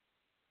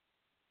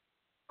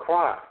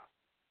crime.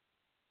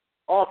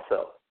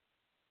 Also,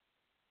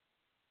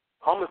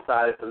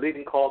 homicide is the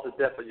leading cause of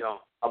death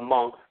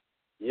amongst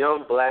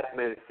young black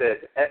men, says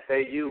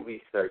FAU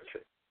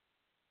researcher.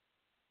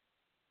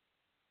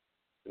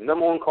 The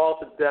number one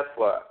cause of death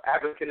for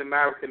African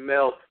American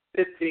males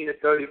 15 to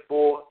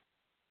 34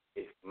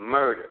 is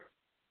murder.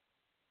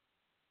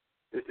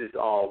 This is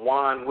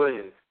Juan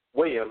Williams.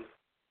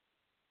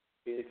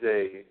 He's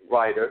a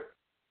writer.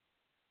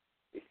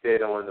 He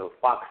said on the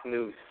Fox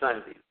News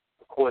Sunday,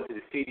 according to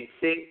the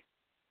CDC,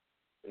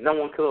 the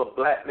number one killer of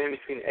black men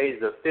between the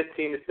ages of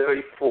 15 to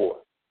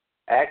 34.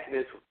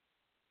 Accidents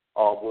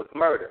was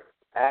murder.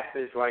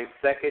 Accidents ranked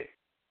second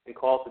in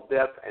cause of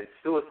death, and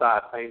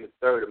suicide claimed the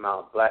third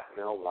amount of black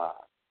male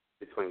lives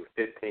between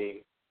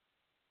 15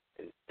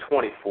 and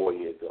 24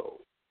 years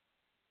old.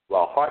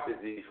 While heart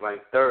disease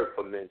ranked third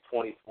for men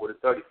 24 to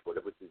 34.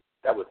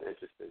 That was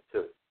interesting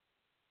too.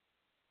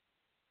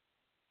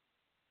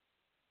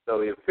 So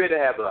we appear to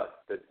have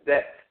the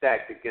debt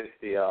stacked against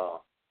the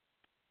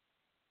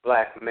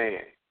black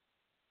man.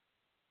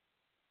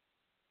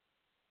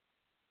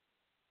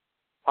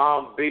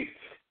 Palm Beach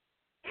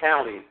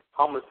County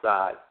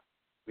homicide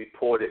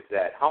reported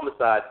that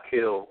homicides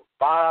killed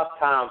 5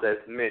 times as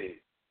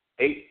many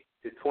 8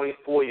 to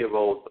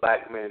 24-year-old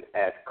black men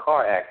as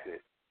car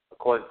accidents,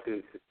 according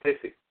to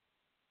statistics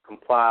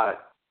compiled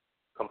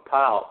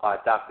by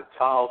Dr.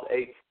 Charles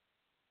H.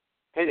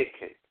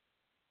 Hennigan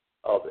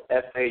of the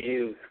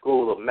FAU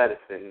School of Medicine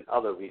and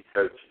other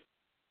researchers.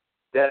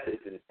 Death is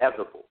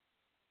inevitable,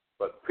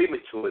 but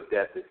premature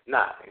death is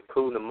not,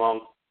 including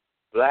among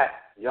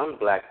young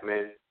black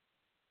men.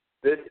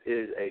 This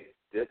is a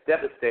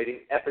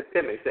devastating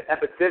epidemic. It's an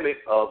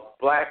epidemic of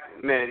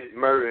black men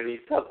murdering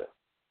each other.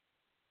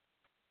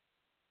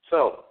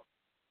 So,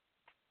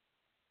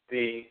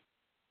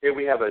 here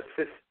we have a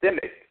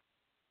systemic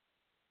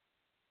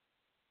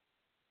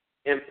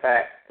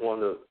impact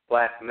on the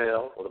black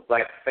male or the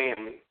black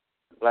family,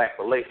 the black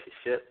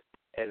relationship,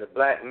 and the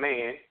black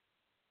man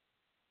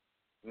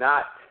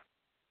not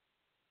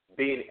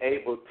being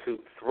able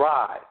to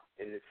thrive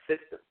in the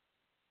system,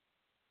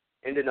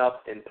 ending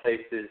up in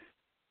places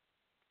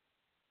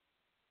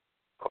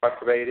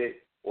incarcerated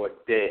or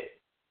dead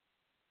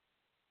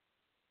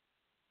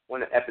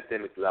on an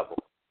epidemic level.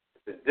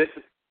 It's a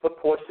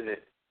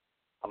disproportionate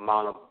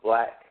amount of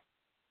black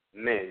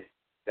men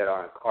that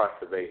are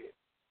incarcerated.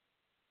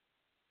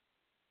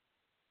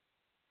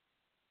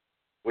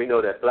 We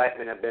know that black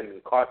men have been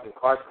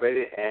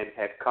incarcerated and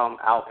have come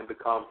out and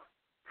become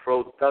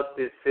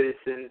productive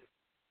citizens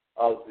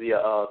of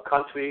the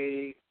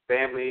country,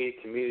 family,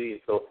 community,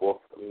 and so forth.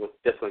 I'm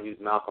just going to use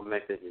Malcolm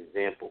X as an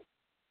example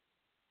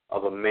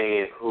of a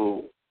man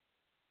who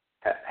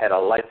had a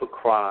life of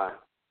crime,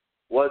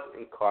 was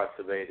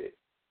incarcerated,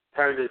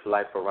 turned his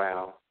life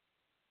around,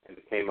 and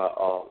became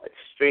a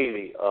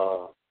extremely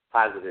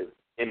positive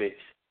image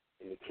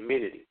in the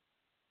community.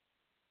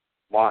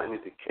 Martin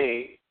Luther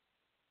King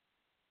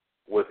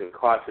was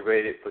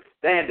incarcerated for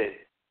standing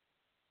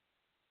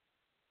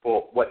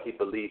for what he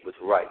believed was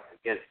right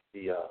against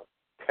the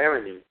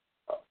tyranny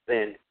of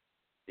then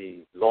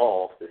the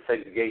laws, the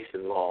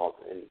segregation laws,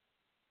 and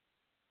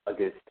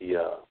against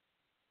the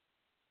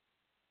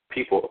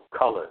people of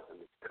color in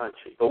this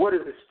country. But what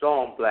is a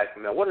strong black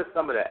male? What are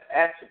some of the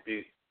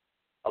attributes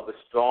of a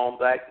strong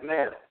black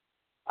male?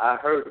 I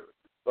heard a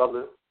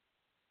brother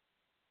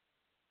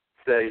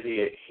say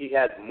he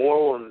has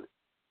moral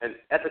and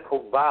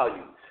ethical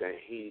values, and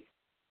he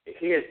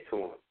adheres to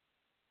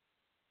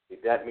them.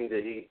 That means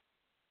that he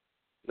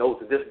knows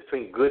the difference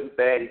between good and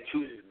bad. He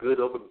chooses good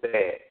over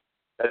bad.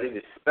 Does he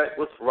respect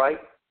what's right?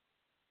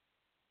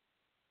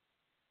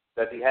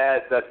 Does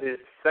his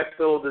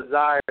sexual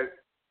desires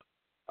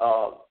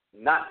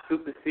not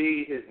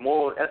supersede his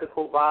moral and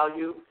ethical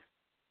values?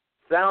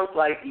 Sounds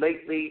like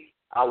lately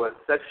our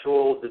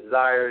sexual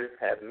desires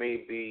have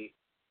maybe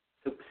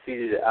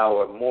superseded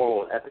our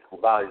moral and ethical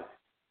values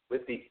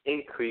with the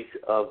increase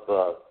of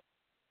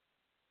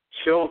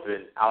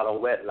children out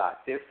of wedlock.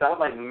 See, it sounds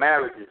like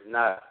marriage is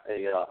not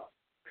a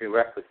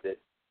prerequisite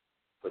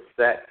for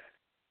sex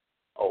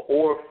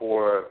or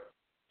for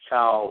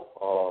child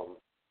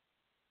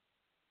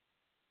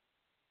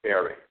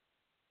bearing.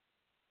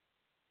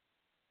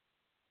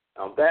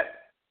 Now that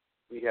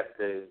we have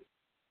to,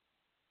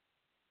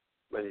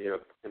 whether you're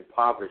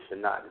impoverished or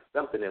not, it's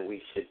something that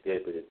we should be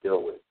able to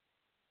deal with.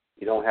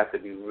 You don't have to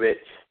be rich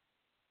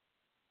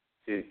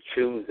to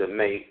choose a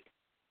mate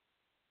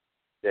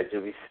that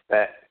you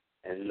respect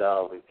and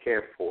love and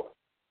care for,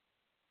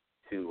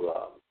 to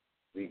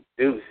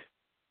reduce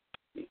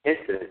the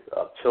incidence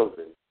of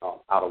children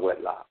out of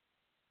wedlock.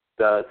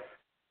 Thus,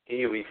 can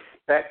you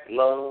respect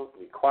love,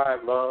 require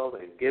love,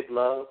 and give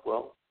love?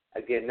 Well,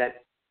 again, that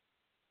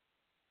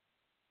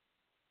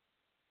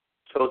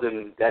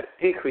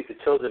increase of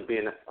children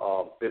being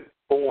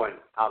born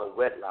out of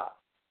wedlock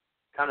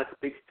kind of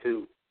speaks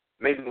to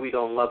maybe we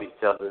don't love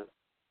each other,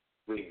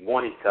 we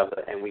want each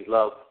other, and we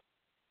love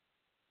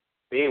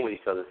being with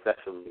each other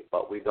sexually,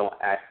 but we don't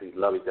actually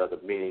love each other,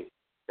 meaning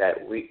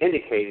that we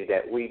indicated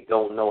that we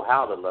don't know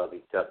how to love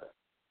each other.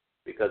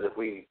 Because if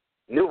we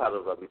knew how to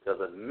love each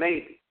other,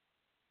 maybe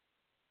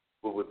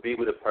we would be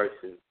with a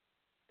person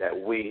that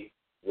we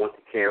want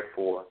to care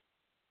for,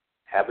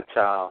 have a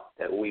child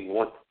that we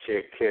want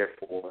to care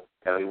for,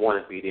 that we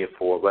want to be there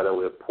for, whether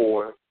we're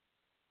poor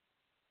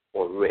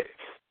or rich.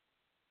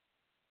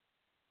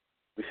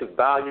 We should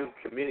value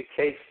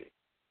communication.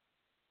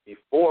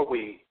 Before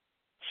we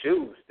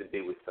choose to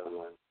be with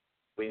someone,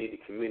 we need to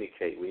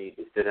communicate. We need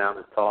to sit down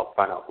and talk,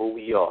 find out who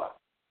we are,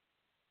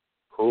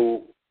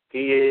 who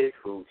he is,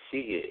 who she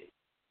is.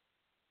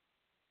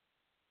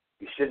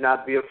 You should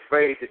not be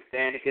afraid to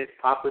stand against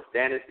popular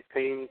standards,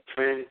 opinions,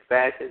 trends,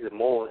 fashions, and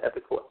moral and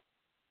ethical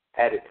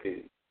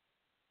attitudes.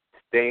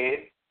 Stand,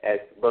 as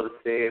the brother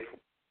said,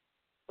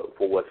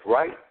 for what's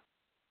right,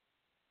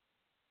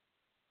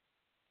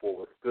 for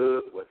what's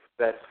good, what's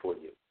best for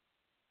you.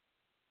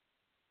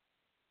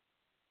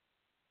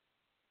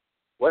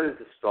 What is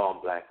a strong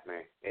black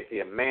man? Is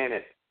he a man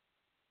that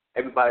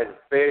everybody's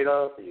afraid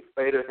of? Are you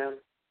afraid of him?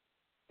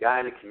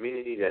 Guy in the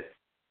community that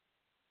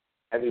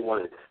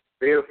everyone is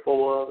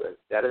fearful of? Is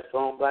that a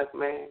strong black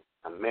man?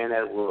 A man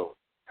that will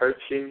hurt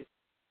you?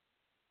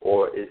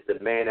 Or is the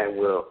man that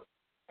will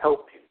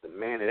help you? The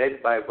man that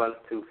everybody runs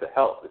to for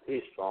help? Is he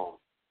a strong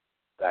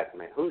black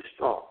man? Who's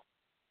strong?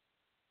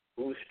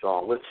 Who's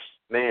strong? Which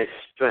man's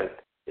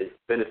strength is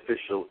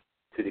beneficial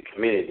to the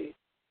community?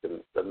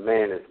 The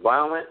man that's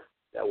violent,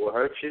 that will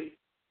hurt you,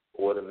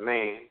 or the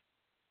man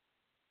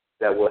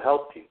that will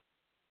help you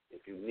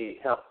if you need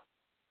help?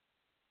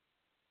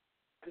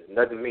 It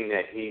doesn't mean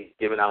that he's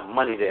giving out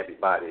money to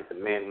everybody. It's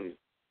a man who's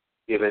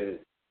giving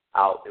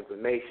out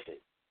information,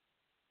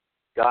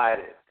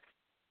 guidance.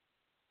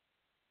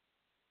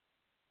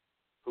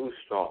 Who's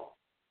strong?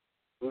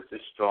 Who's the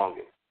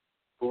strongest?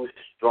 Who's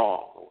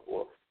strong?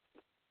 Well,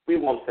 we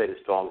won't say the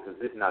strongest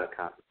because this is not a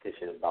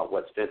competition about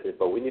what strength is,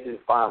 but we need to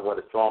define what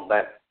a strong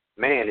black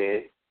man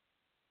is.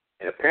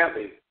 And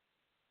apparently,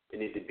 it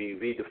needs to be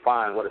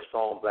redefined what a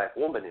strong black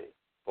woman is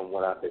from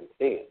what I've been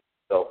seeing.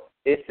 So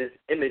it's this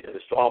image of a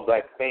strong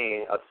black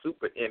man, a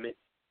super image,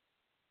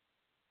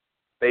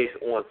 based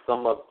on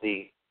some of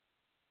the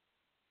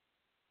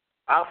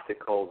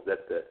obstacles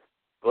that the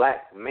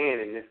black man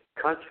in this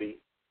country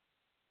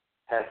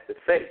has to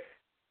face.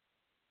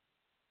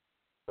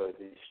 So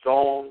he's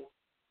strong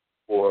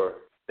for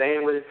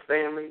staying with his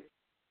family,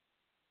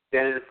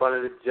 standing in front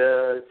of the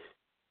judge,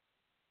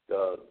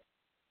 the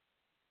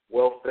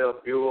Welfare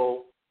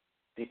Bureau,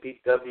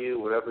 CPW,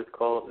 whatever it's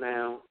called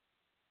now?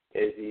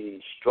 Is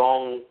he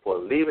strong for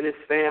leaving his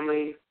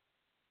family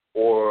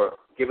or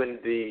given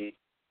the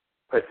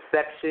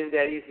perception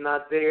that he's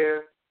not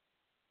there,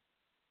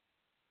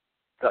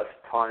 thus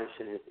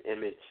tarnishing his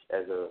image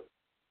as a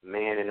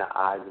man in the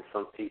eyes of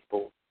some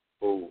people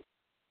who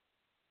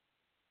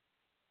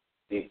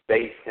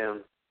debase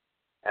him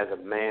as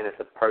a man, as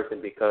a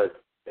person, because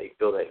they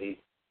feel that he's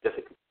just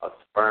a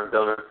sperm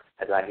donor,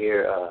 as I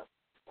hear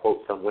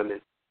quote some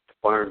women,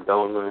 sperm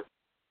donor.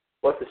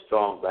 What's a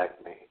strong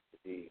black man? Is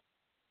he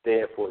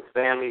there for his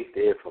family,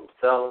 there for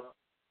himself?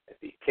 If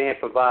he can't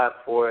provide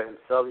for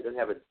himself, he doesn't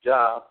have a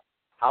job,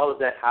 how is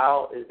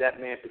that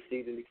man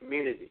perceived in the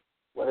community?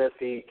 What if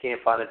he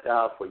can't find a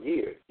job for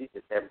years? He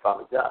just hasn't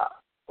found a job.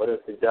 What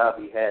if the job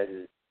he has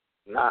is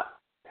not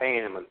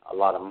paying him a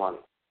lot of money?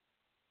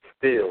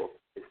 Still,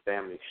 his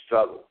family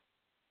struggles.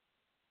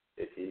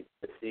 If he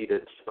perceived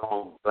as a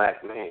strong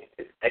black man,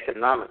 it's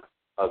economic,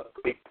 a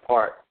big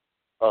part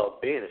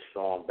of being a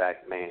strong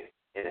black man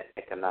in an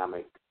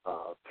economic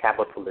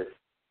capitalist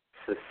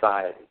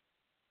society.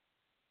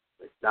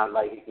 It's not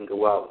like he can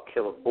go out and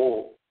kill a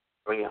bull,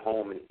 bring it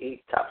home and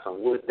eat, chop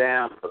some wood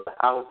down for the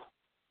house,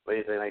 or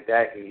anything like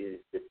that. He is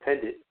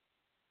dependent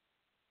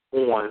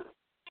on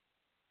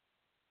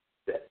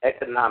the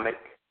economic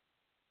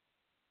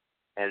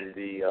and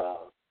the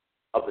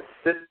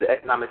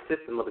economic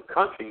system of the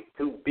country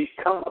to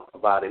become a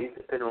provider. He's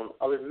dependent on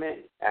other men,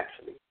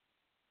 actually,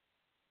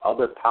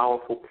 other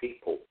powerful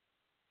people,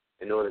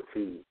 in order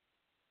to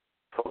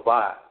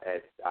provide.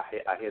 As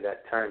I hear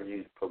that term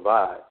used,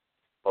 provide.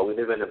 But we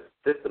live in a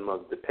system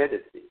of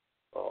dependency.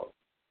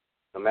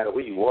 No matter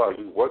where you are,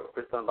 you work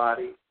for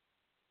somebody,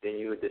 then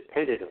you're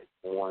dependent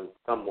on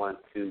someone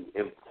to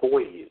employ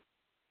you.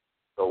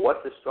 So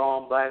what's a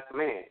strong black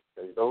man?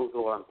 Because those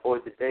who are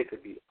employed today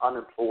could be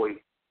unemployed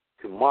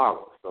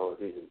tomorrow. So if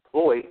he's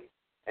employed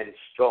and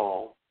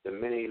strong, the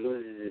minute he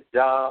loses his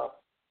job,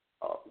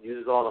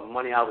 uses all the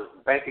money out of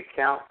his bank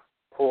account,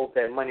 pulls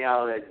that money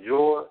out of that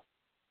drawer,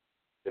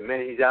 the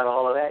minute he's out of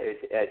all of that,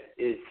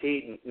 is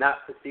he not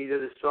perceived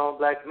as a strong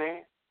black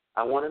man?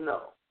 I want to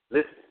know.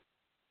 Listen.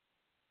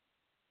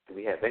 Do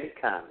we have any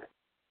comment?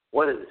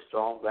 What is a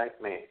strong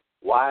black man?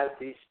 Why is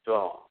he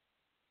strong?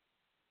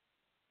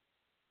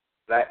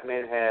 Black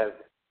men have,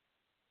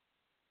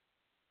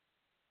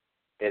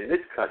 in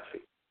this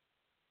country,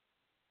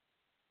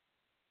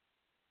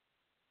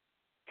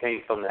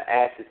 came from the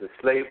ashes of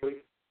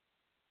slavery,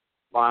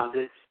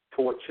 bondage,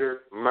 torture,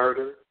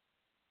 murder,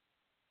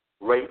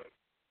 rape,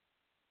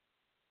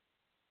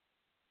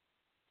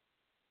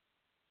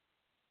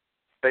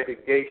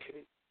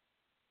 segregation,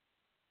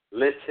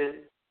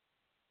 lynching,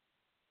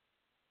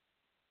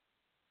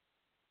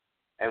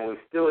 and we're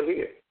still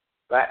here.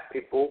 Black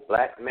people,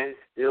 black men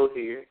still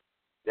here,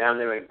 down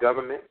there in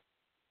government.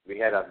 We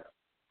had a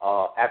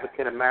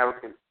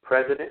African-American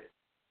president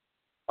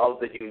of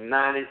the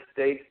United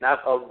States, not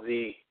of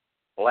the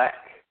black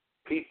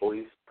people.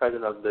 He's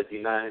president of the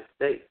United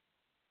States.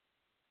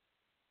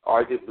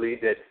 Arguably,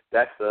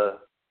 that's a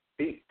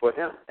feat for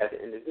him as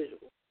an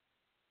individual.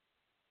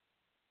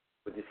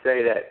 Would you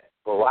say that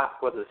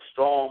Barack was a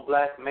strong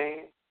black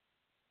man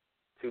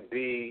to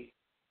be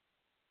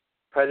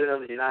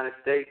president of the United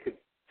States,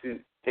 to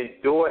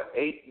endure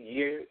 8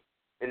 years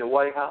in the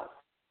White House?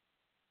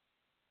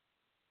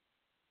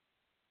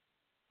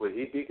 Would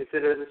he be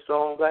considered a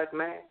strong black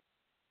man?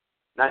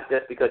 Not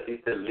just because he's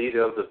the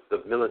leader of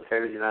the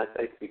military of the United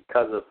States,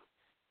 because of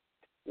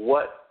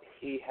what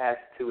he has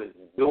to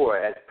endure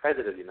as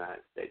president of the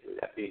United States.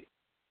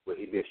 Would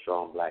he be a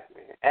strong black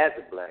man? As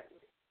a black man.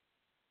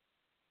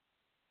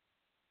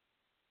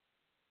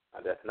 Now,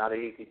 that's not an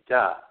easy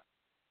job.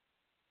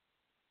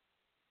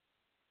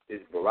 Is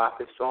Barack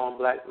a strong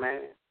black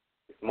man?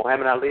 Is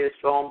Muhammad Ali a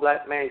strong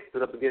black man? He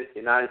stood up against the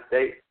United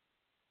States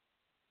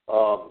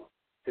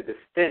to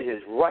defend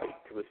his right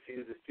to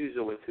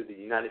refusal into the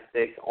United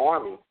States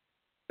Army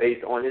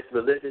based on his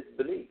religious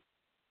belief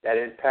that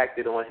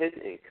impacted on his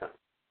income.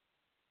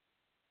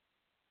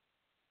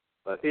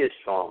 But he's a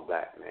strong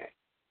black man.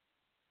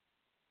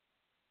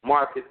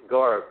 Marcus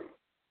Garvey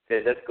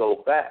said, let's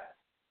go back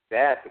to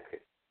Africa.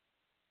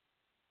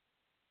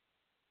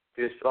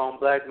 He's a strong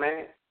black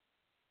man.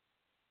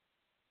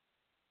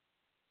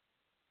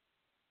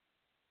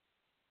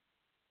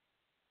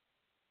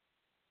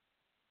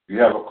 You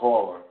have a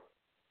caller.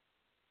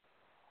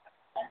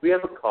 We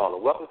have a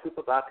caller. Welcome to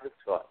Provocative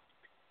Talk.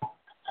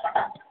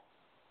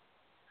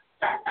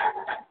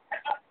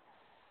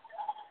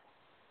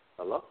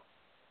 Hello?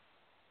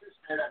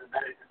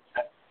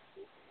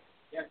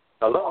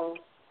 Hello?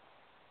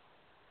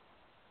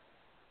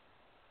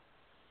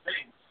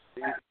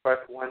 Please press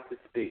 1 to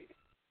speak.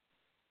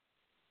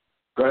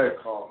 Go ahead,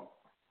 caller.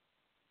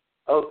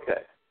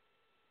 Okay.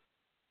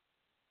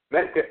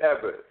 Medgar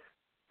Evers,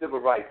 civil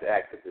rights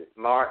activist.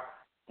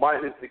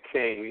 Martin Luther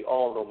King, we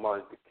all know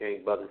Martin Luther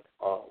King, brothers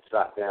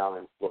shot down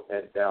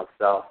and down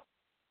south,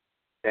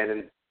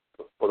 standing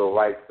for the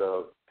rights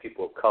of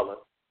people of color,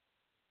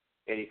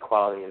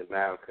 inequality in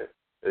America.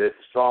 Is this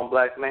a strong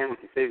black man? Would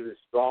you say he's a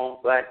strong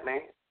black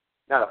man?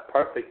 not a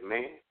perfect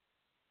man.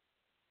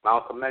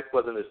 Malcolm X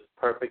wasn't a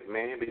perfect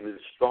man, but he was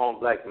a strong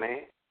black man.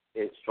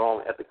 He had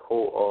strong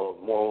ethical or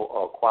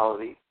moral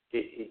quality.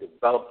 He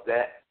developed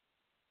that.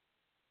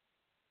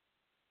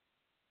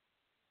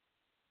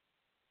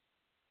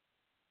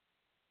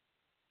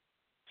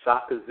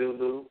 Shaka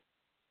Zulu,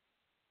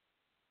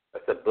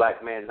 that's a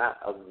black man not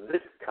of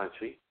this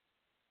country,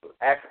 of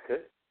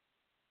Africa.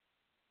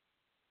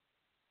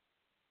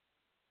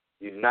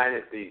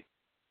 United the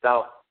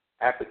South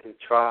African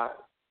tribe.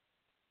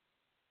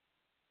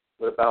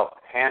 What about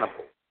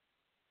Hannibal?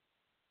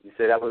 You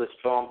say that was a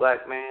strong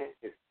black man?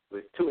 It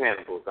was two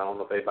Hannibals. I don't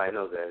know if anybody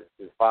knows that.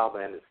 His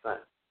father and his son.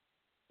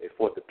 They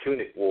fought the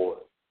Punic War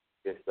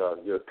against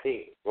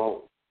European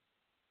Rome.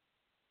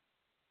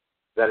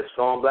 Is that a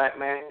strong black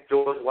man?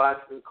 George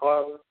Washington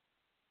Carver,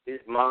 his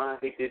mind,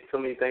 he did so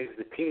many things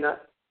with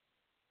peanuts,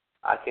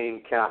 I can't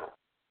even count them.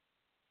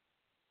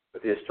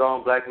 But he's a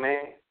strong black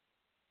man.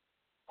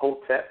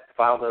 Hotep,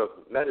 father of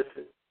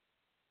medicine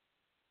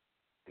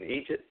in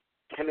Egypt,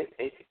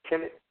 ancient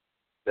Kemet, is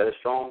that a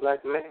strong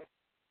black man?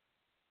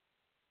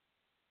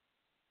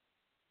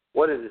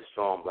 What is a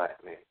strong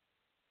black man?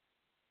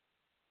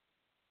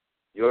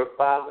 Your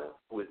father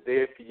who is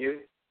there for you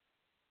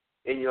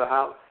in your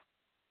house,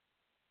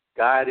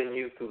 guiding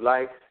you through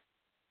life's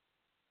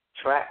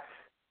tracks.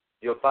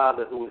 Your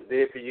father who was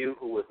there for you,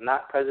 who was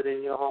not present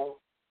in your home,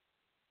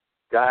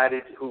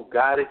 who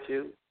guided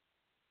you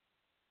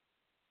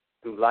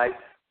through life's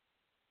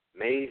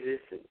mazes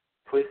and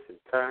twists and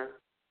turns.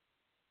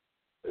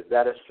 Is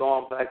that a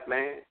strong black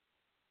man?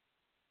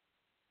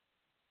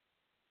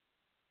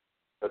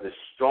 Does a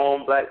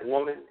strong black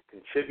woman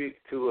contribute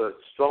to a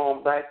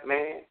strong black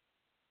man?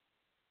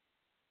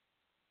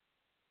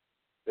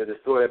 There's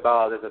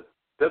a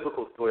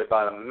biblical story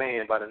about a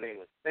man by the name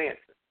of Samson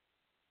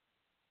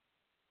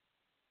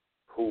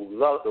who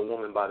loved a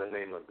woman by the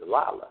name of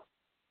Delilah.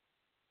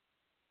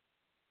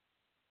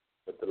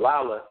 But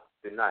Delilah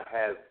did not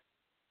have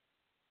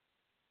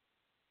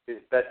his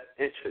best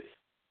interest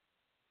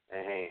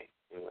at hand.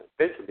 And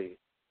eventually,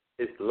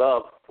 his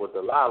love for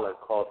Delilah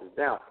caused his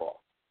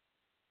downfall.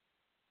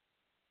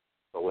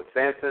 But with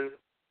Samson,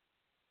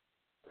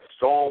 a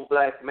strong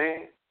black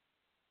man,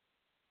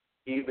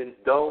 even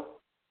though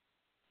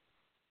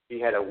he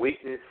had a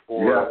weakness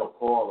for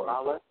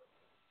Delilah.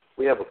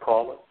 We have a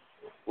caller.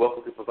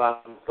 Welcome to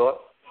Provide Some Thought.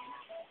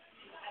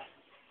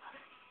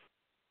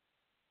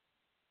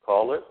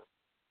 Caller.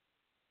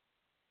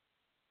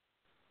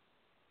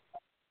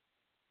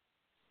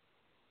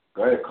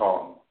 Go ahead,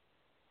 Carlton.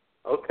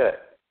 Okay.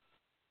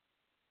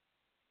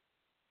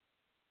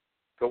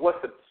 So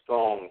what's a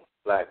strong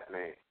black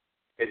man?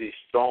 Is he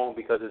strong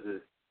because of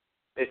his?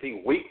 Is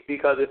he weak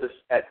because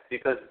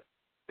because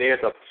there's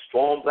a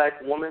strong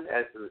black woman,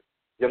 as the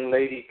young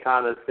lady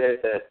kind of said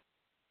that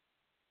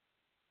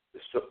the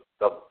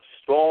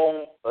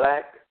strong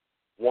black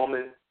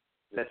woman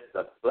lets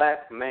the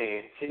black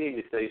man, she didn't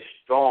even say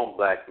strong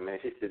black man,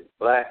 she said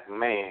black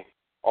man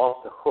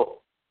off the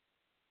hook.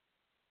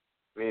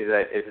 Means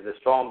that if it's a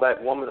strong black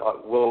woman,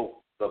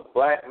 will the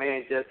black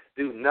man just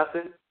do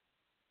nothing?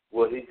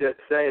 Will he just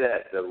say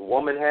that the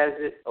woman has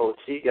it? Oh,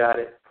 she got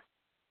it.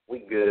 We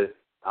good.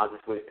 I'll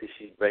just wait till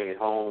she bring it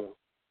home.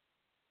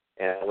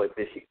 And I'll wait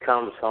till she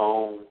comes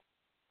home.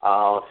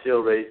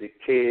 She'll raise the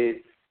kids.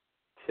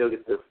 She'll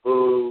get the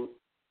food.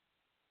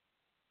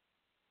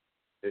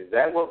 Is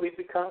that what we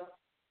become?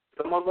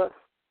 Some of us?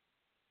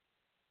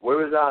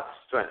 Where is our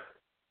strength?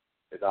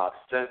 Is our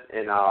strength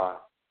in our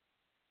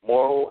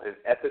moral and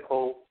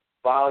ethical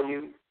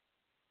values?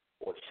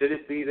 Or should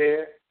it be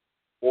there?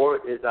 Or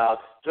is our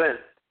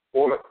strength,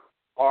 or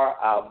are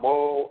our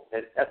moral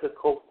and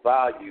ethical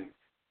values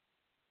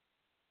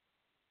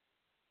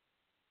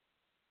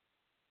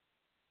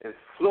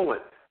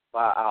influenced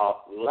by our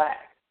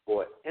lack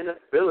or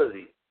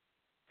inability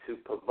to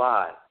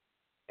provide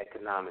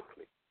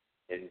economically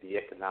in the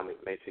economic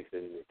matrix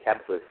in the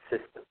capitalist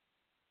system?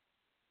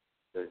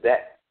 Does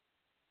that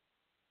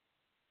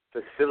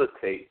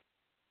facilitate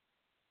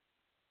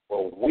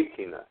or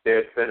weaken us?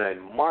 There's been a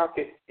marked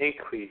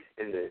increase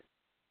in the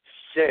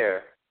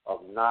share of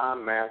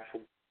non-marital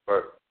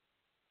birth.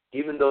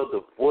 Even though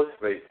divorce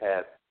rates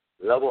have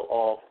leveled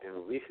off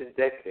in recent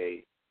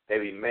decades, they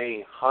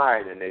remain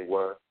higher than they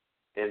were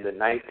in the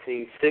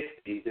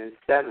 1960s and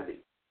 70s.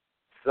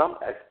 Some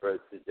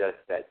experts suggest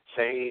that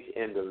change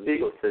in the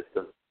legal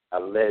system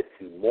have led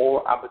to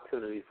more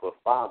opportunity for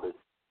fathers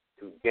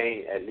to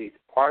gain at least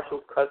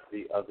partial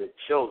custody of their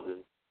children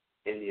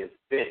in the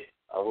event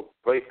of a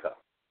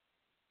breakup.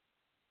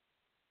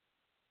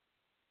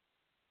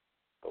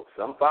 So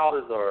some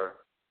fathers are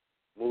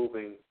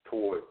moving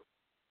toward,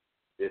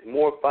 there's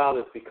more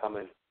fathers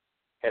becoming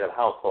head of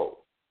household.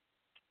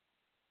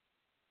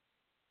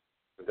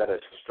 Is that a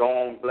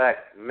strong black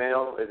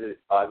male? Is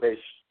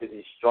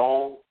he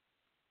strong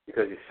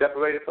because he's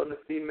separated from the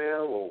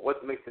female, or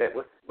what makes that?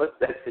 What's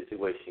that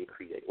situation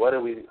create? How do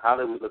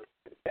we look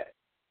at that?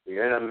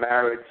 We're in a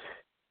marriage,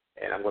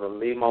 and I'm going to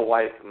leave my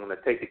wife. I'm going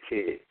to take the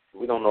kids.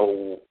 We don't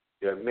know.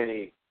 There are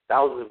many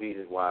thousands of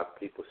reasons why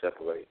people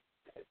separate.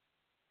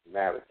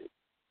 marriages.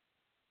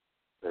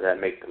 Does that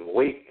make them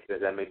weak?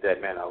 Does that make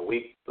that man a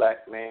weak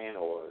black man,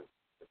 or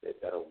is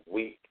that a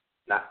weak,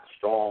 not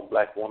strong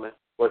black woman?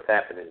 What's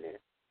happening there?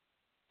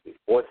 We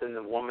forcing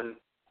the woman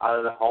out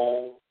of the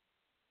home.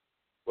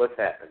 What's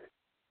happening?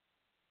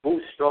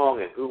 Who's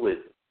strong and who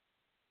isn't?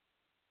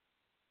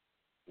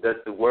 Does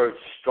the word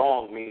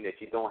strong mean that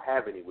you don't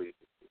have any weaknesses?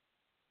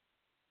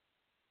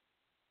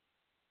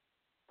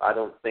 I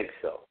don't think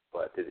so.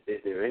 But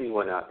is there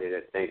anyone out there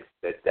that thinks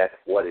that that's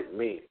what it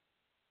means?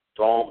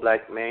 Strong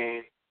black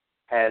man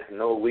has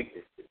no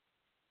weaknesses.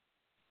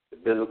 The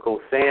biblical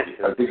saying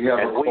I think you have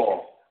a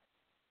call.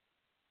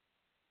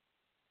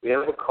 We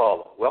have a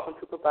caller. Welcome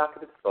to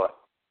Provocative Thought.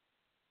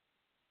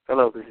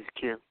 Hello, this is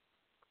Q.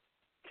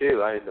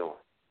 Q, how you doing?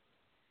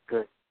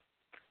 Good.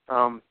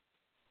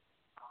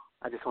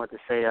 I just wanted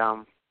to say,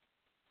 I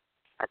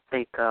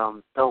think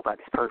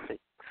nobody's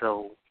perfect.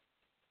 So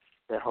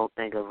that whole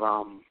thing of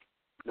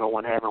no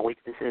one having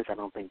weaknesses, I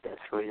don't think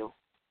that's real.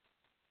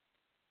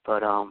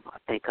 But I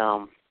think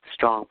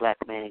strong black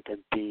man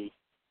can be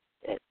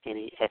at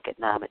any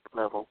economic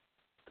level.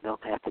 It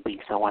don't have to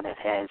be someone that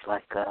has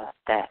like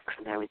stacks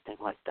and everything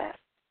like that.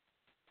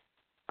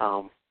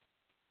 I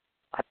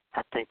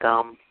think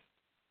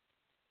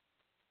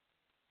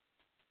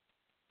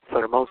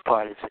for the most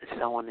part, if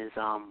someone is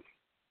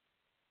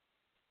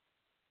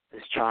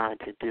trying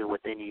to do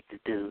what they need to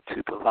do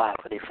to provide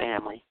for their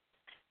family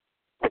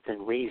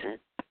within reason,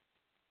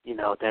 you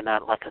know, they're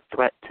not like a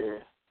threat to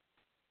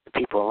the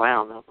people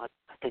around them. I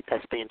think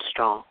that's being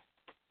strong.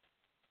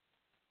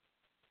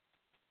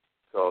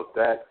 So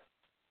that's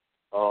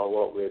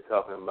what we're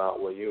talking about,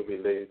 what you're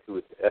relating to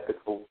is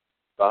ethical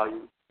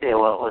value? Yeah,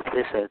 well,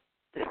 if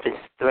it's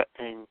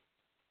threatening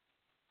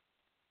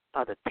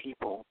other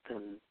people,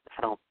 then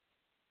I don't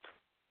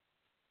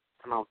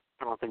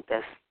think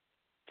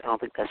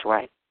that's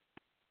right.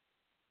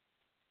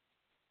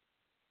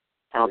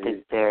 I don't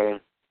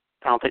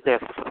think they're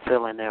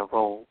fulfilling their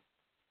role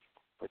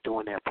or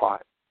doing their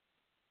part.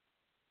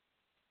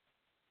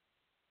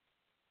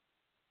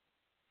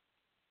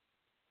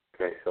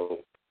 Okay, so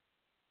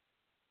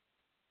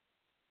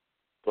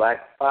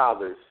black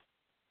fathers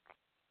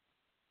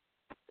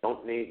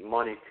don't need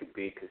money to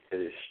be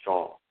considered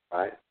strong,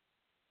 right?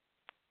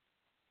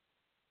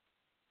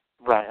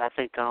 Right. I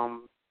think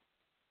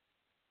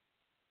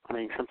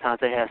sometimes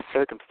they have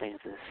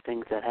circumstances,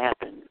 things that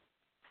happen,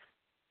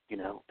 you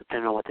know,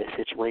 depending on what their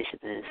situation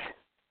is.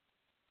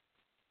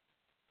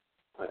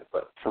 Right,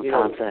 but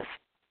sometimes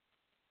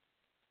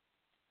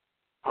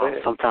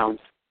sometimes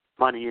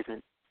money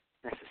isn't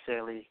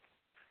necessarily,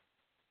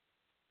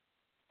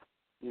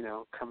 you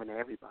know, coming to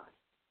everybody.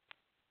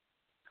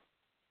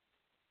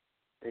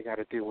 They got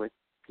to do what,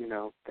 you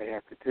know, they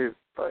have to do.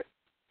 But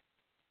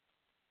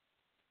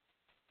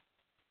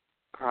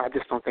I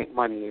just don't think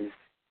money is,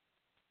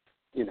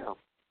 you know,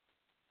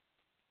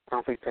 I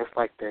don't think that's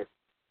like the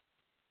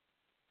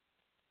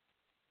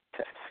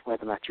test,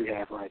 whether or not you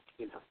have, like,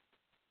 you know,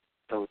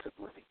 loads of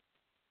money.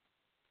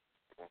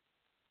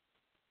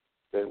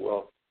 Okay,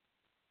 well,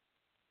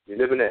 you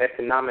live in an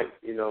economic,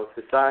 you know,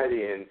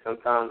 society, and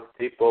sometimes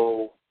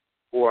people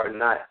who are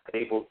not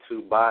able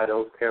to buy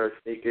those pair of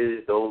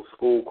sneakers, those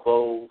school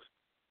clothes,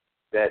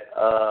 that,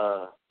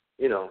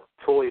 you know,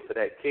 toy for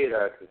that kid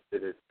are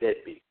considered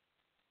deadbeat.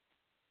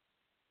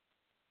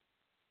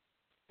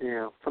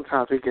 Yeah,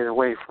 sometimes we get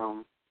away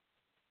from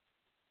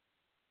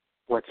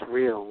what's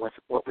real,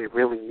 what we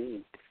really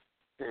need.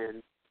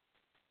 And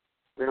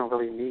we don't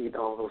really need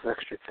all those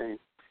extra things.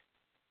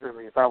 I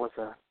mean, if I was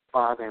a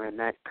father in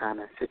that kind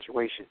of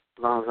situation,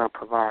 as long as I'm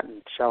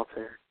providing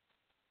shelter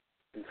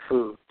and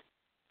food,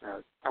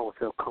 I would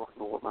feel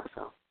comfortable with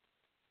myself.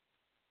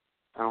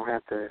 I don't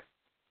have to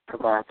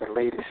provide the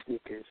latest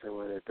sneakers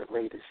or the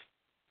latest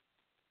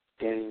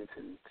games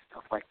and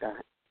stuff like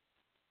that.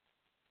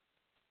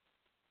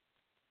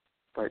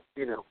 But,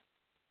 you know,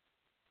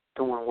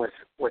 doing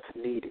what's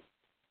needed,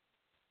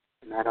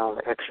 not all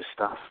the extra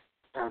stuff.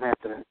 I don't have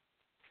to,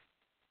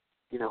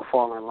 you know,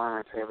 fall in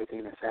line to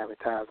everything that's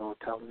advertised on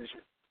television.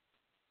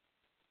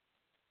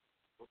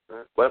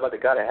 Okay. What about the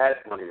guy that has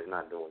money that's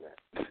not doing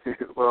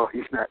that? Well,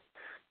 he's not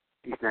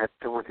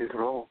doing his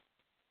role.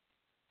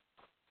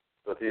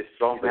 But he's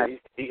strong, but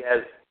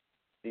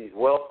he's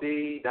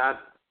wealthy, not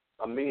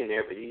a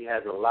millionaire, but he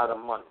has a lot of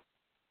money.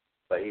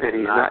 But he's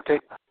not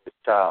taking his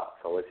child.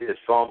 So is he a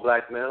strong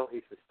black male?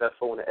 He's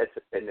successful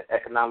in the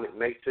economic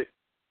matrix.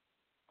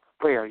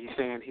 Wait, are you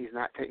saying he's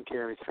not taking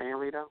care of his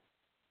family, though?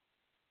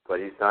 But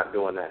he's not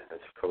doing that.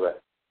 That's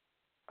correct.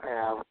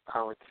 Yeah,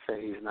 I would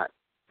say he's not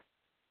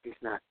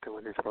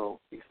doing his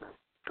role. He's not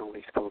doing what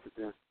he's supposed to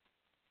do.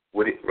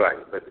 Right,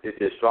 but is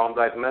he a strong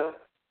black male?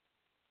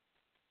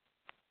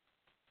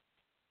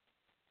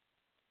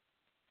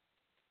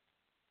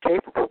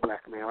 Capable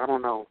black male. I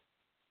don't know.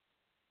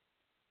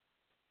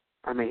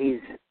 I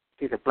mean,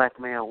 he's a black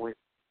male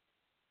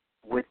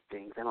with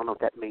things. I don't know if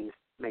that means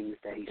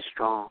that he's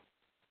strong.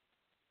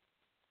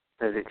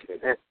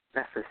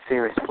 That's a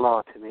serious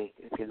flaw to me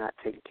if you're not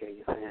taking care of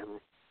your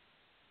family.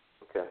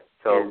 Okay,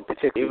 so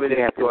even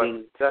if you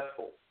are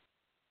successful,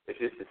 if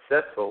you're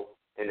successful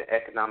in the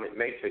economic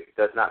matrix,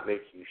 does not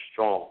make you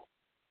strong.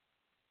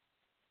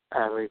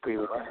 I would agree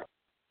with that.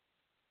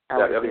 Is that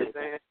what you're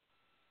saying?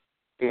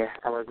 Yeah,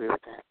 I would agree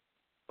with that.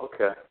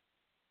 Okay.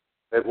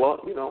 Well,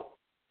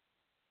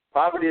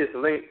 poverty is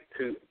linked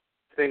to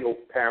single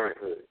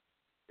parenthood,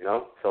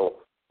 so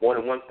more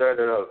than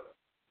 1/3 of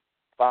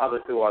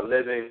fathers who are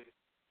living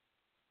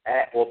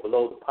at or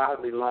below the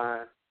poverty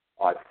line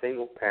are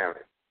single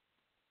parents.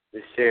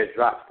 This share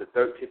drops to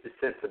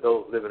 13% for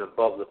those living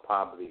above the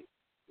poverty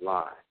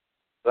line.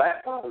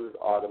 Black fathers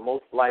are the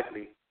most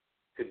likely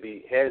to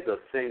be heads of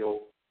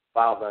single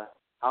father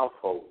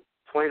households.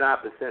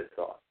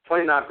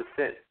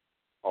 29%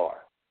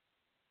 are.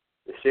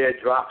 The share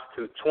drops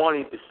to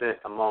 20%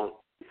 among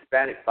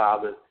Hispanic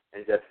fathers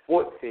and just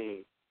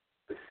 14%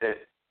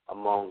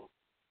 among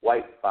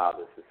white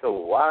fathers. So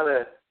why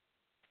the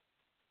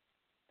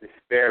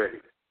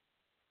disparity?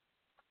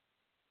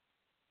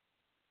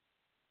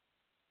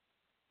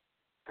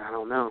 I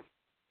don't know.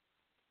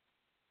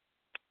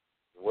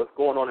 What's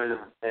going on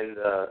in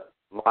the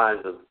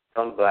minds of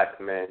some black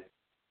men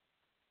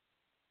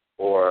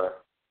or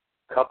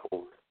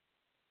couples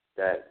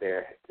that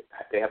they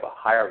have a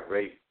higher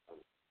rate of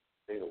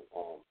single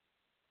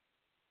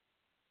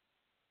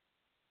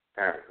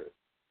parenthood?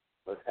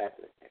 What's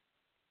happening?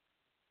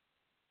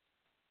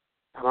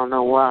 I don't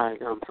know why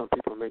some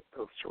people make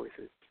those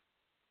choices.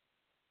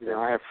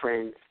 I have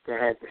friends that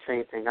had the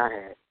same thing I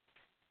had.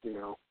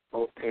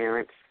 Both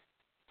parents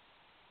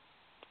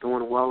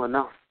doing well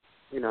enough,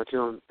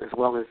 doing as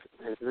well as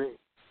me.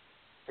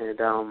 And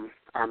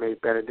I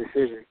made better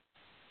decisions.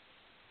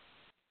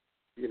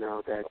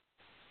 That,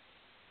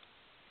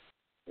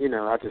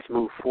 I just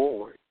moved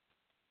forward.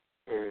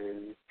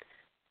 And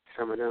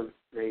some of them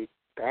made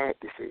bad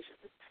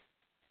decisions.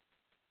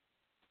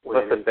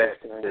 What's the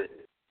bad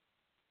decision?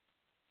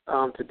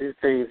 To do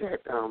things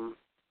that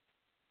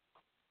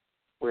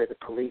where the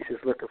police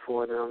is looking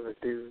for them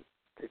to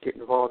get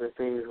involved in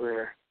things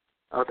where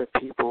other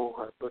people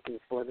are looking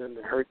for them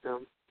to hurt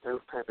them,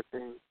 those type of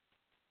things.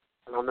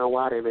 I don't know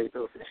why they made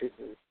those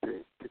decisions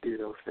to do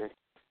those things.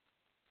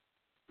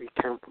 We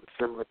come from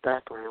similar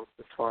backgrounds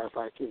as far as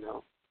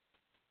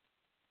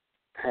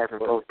having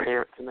both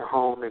parents in the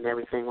home and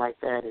everything like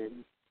that,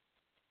 and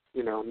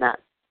not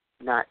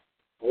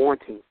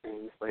wanting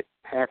things, but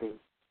having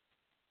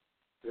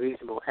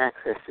reasonable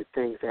access to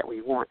things that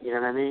we want. You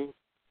know what I mean?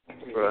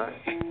 And right.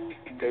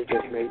 They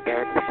just made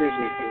bad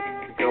decisions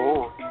to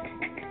go on.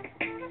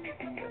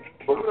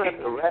 But we're going to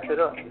have to wrap it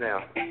up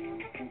now.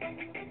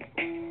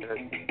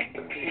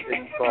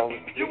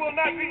 You will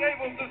not be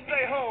able to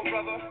stay home,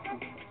 brother.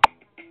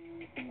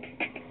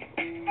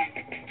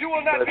 You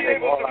will not be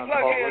able to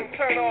plug in,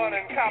 turn on,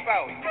 and cop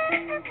out.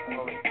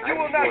 You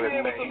will not be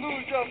able to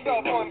lose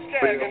yourself on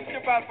Skag and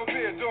skip out for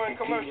beer during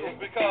commercials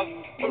because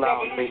the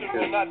revolution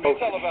will not be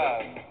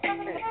televised.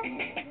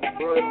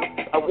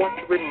 I want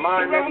to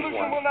remind everyone. The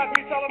revolution everyone. will not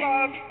be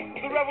televised.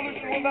 The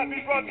revolution will not be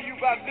brought to you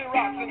by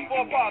Xerox in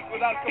 4 parts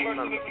without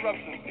commercial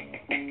interruptions.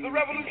 The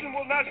revolution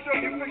will not show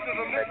you pictures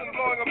of Nixon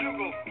blowing a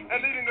bugle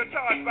and leading a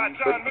charge by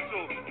John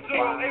Mitchell,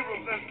 General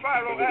Abrams, and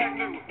Spyro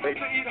Agnew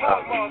to eat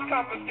hog maws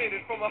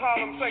confiscated from a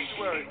Harlem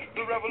sanctuary.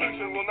 The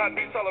revolution will not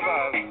be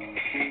televised.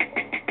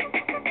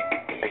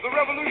 The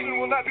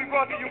revolution will not be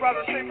brought to you by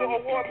the Schaefer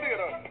Award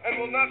Theater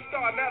and will not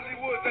star Natalie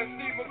Woods and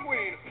Steve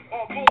McQueen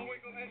or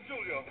Bullwinkle and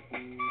Julia.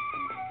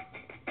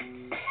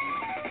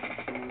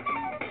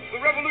 The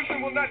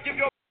revolution will not give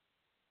your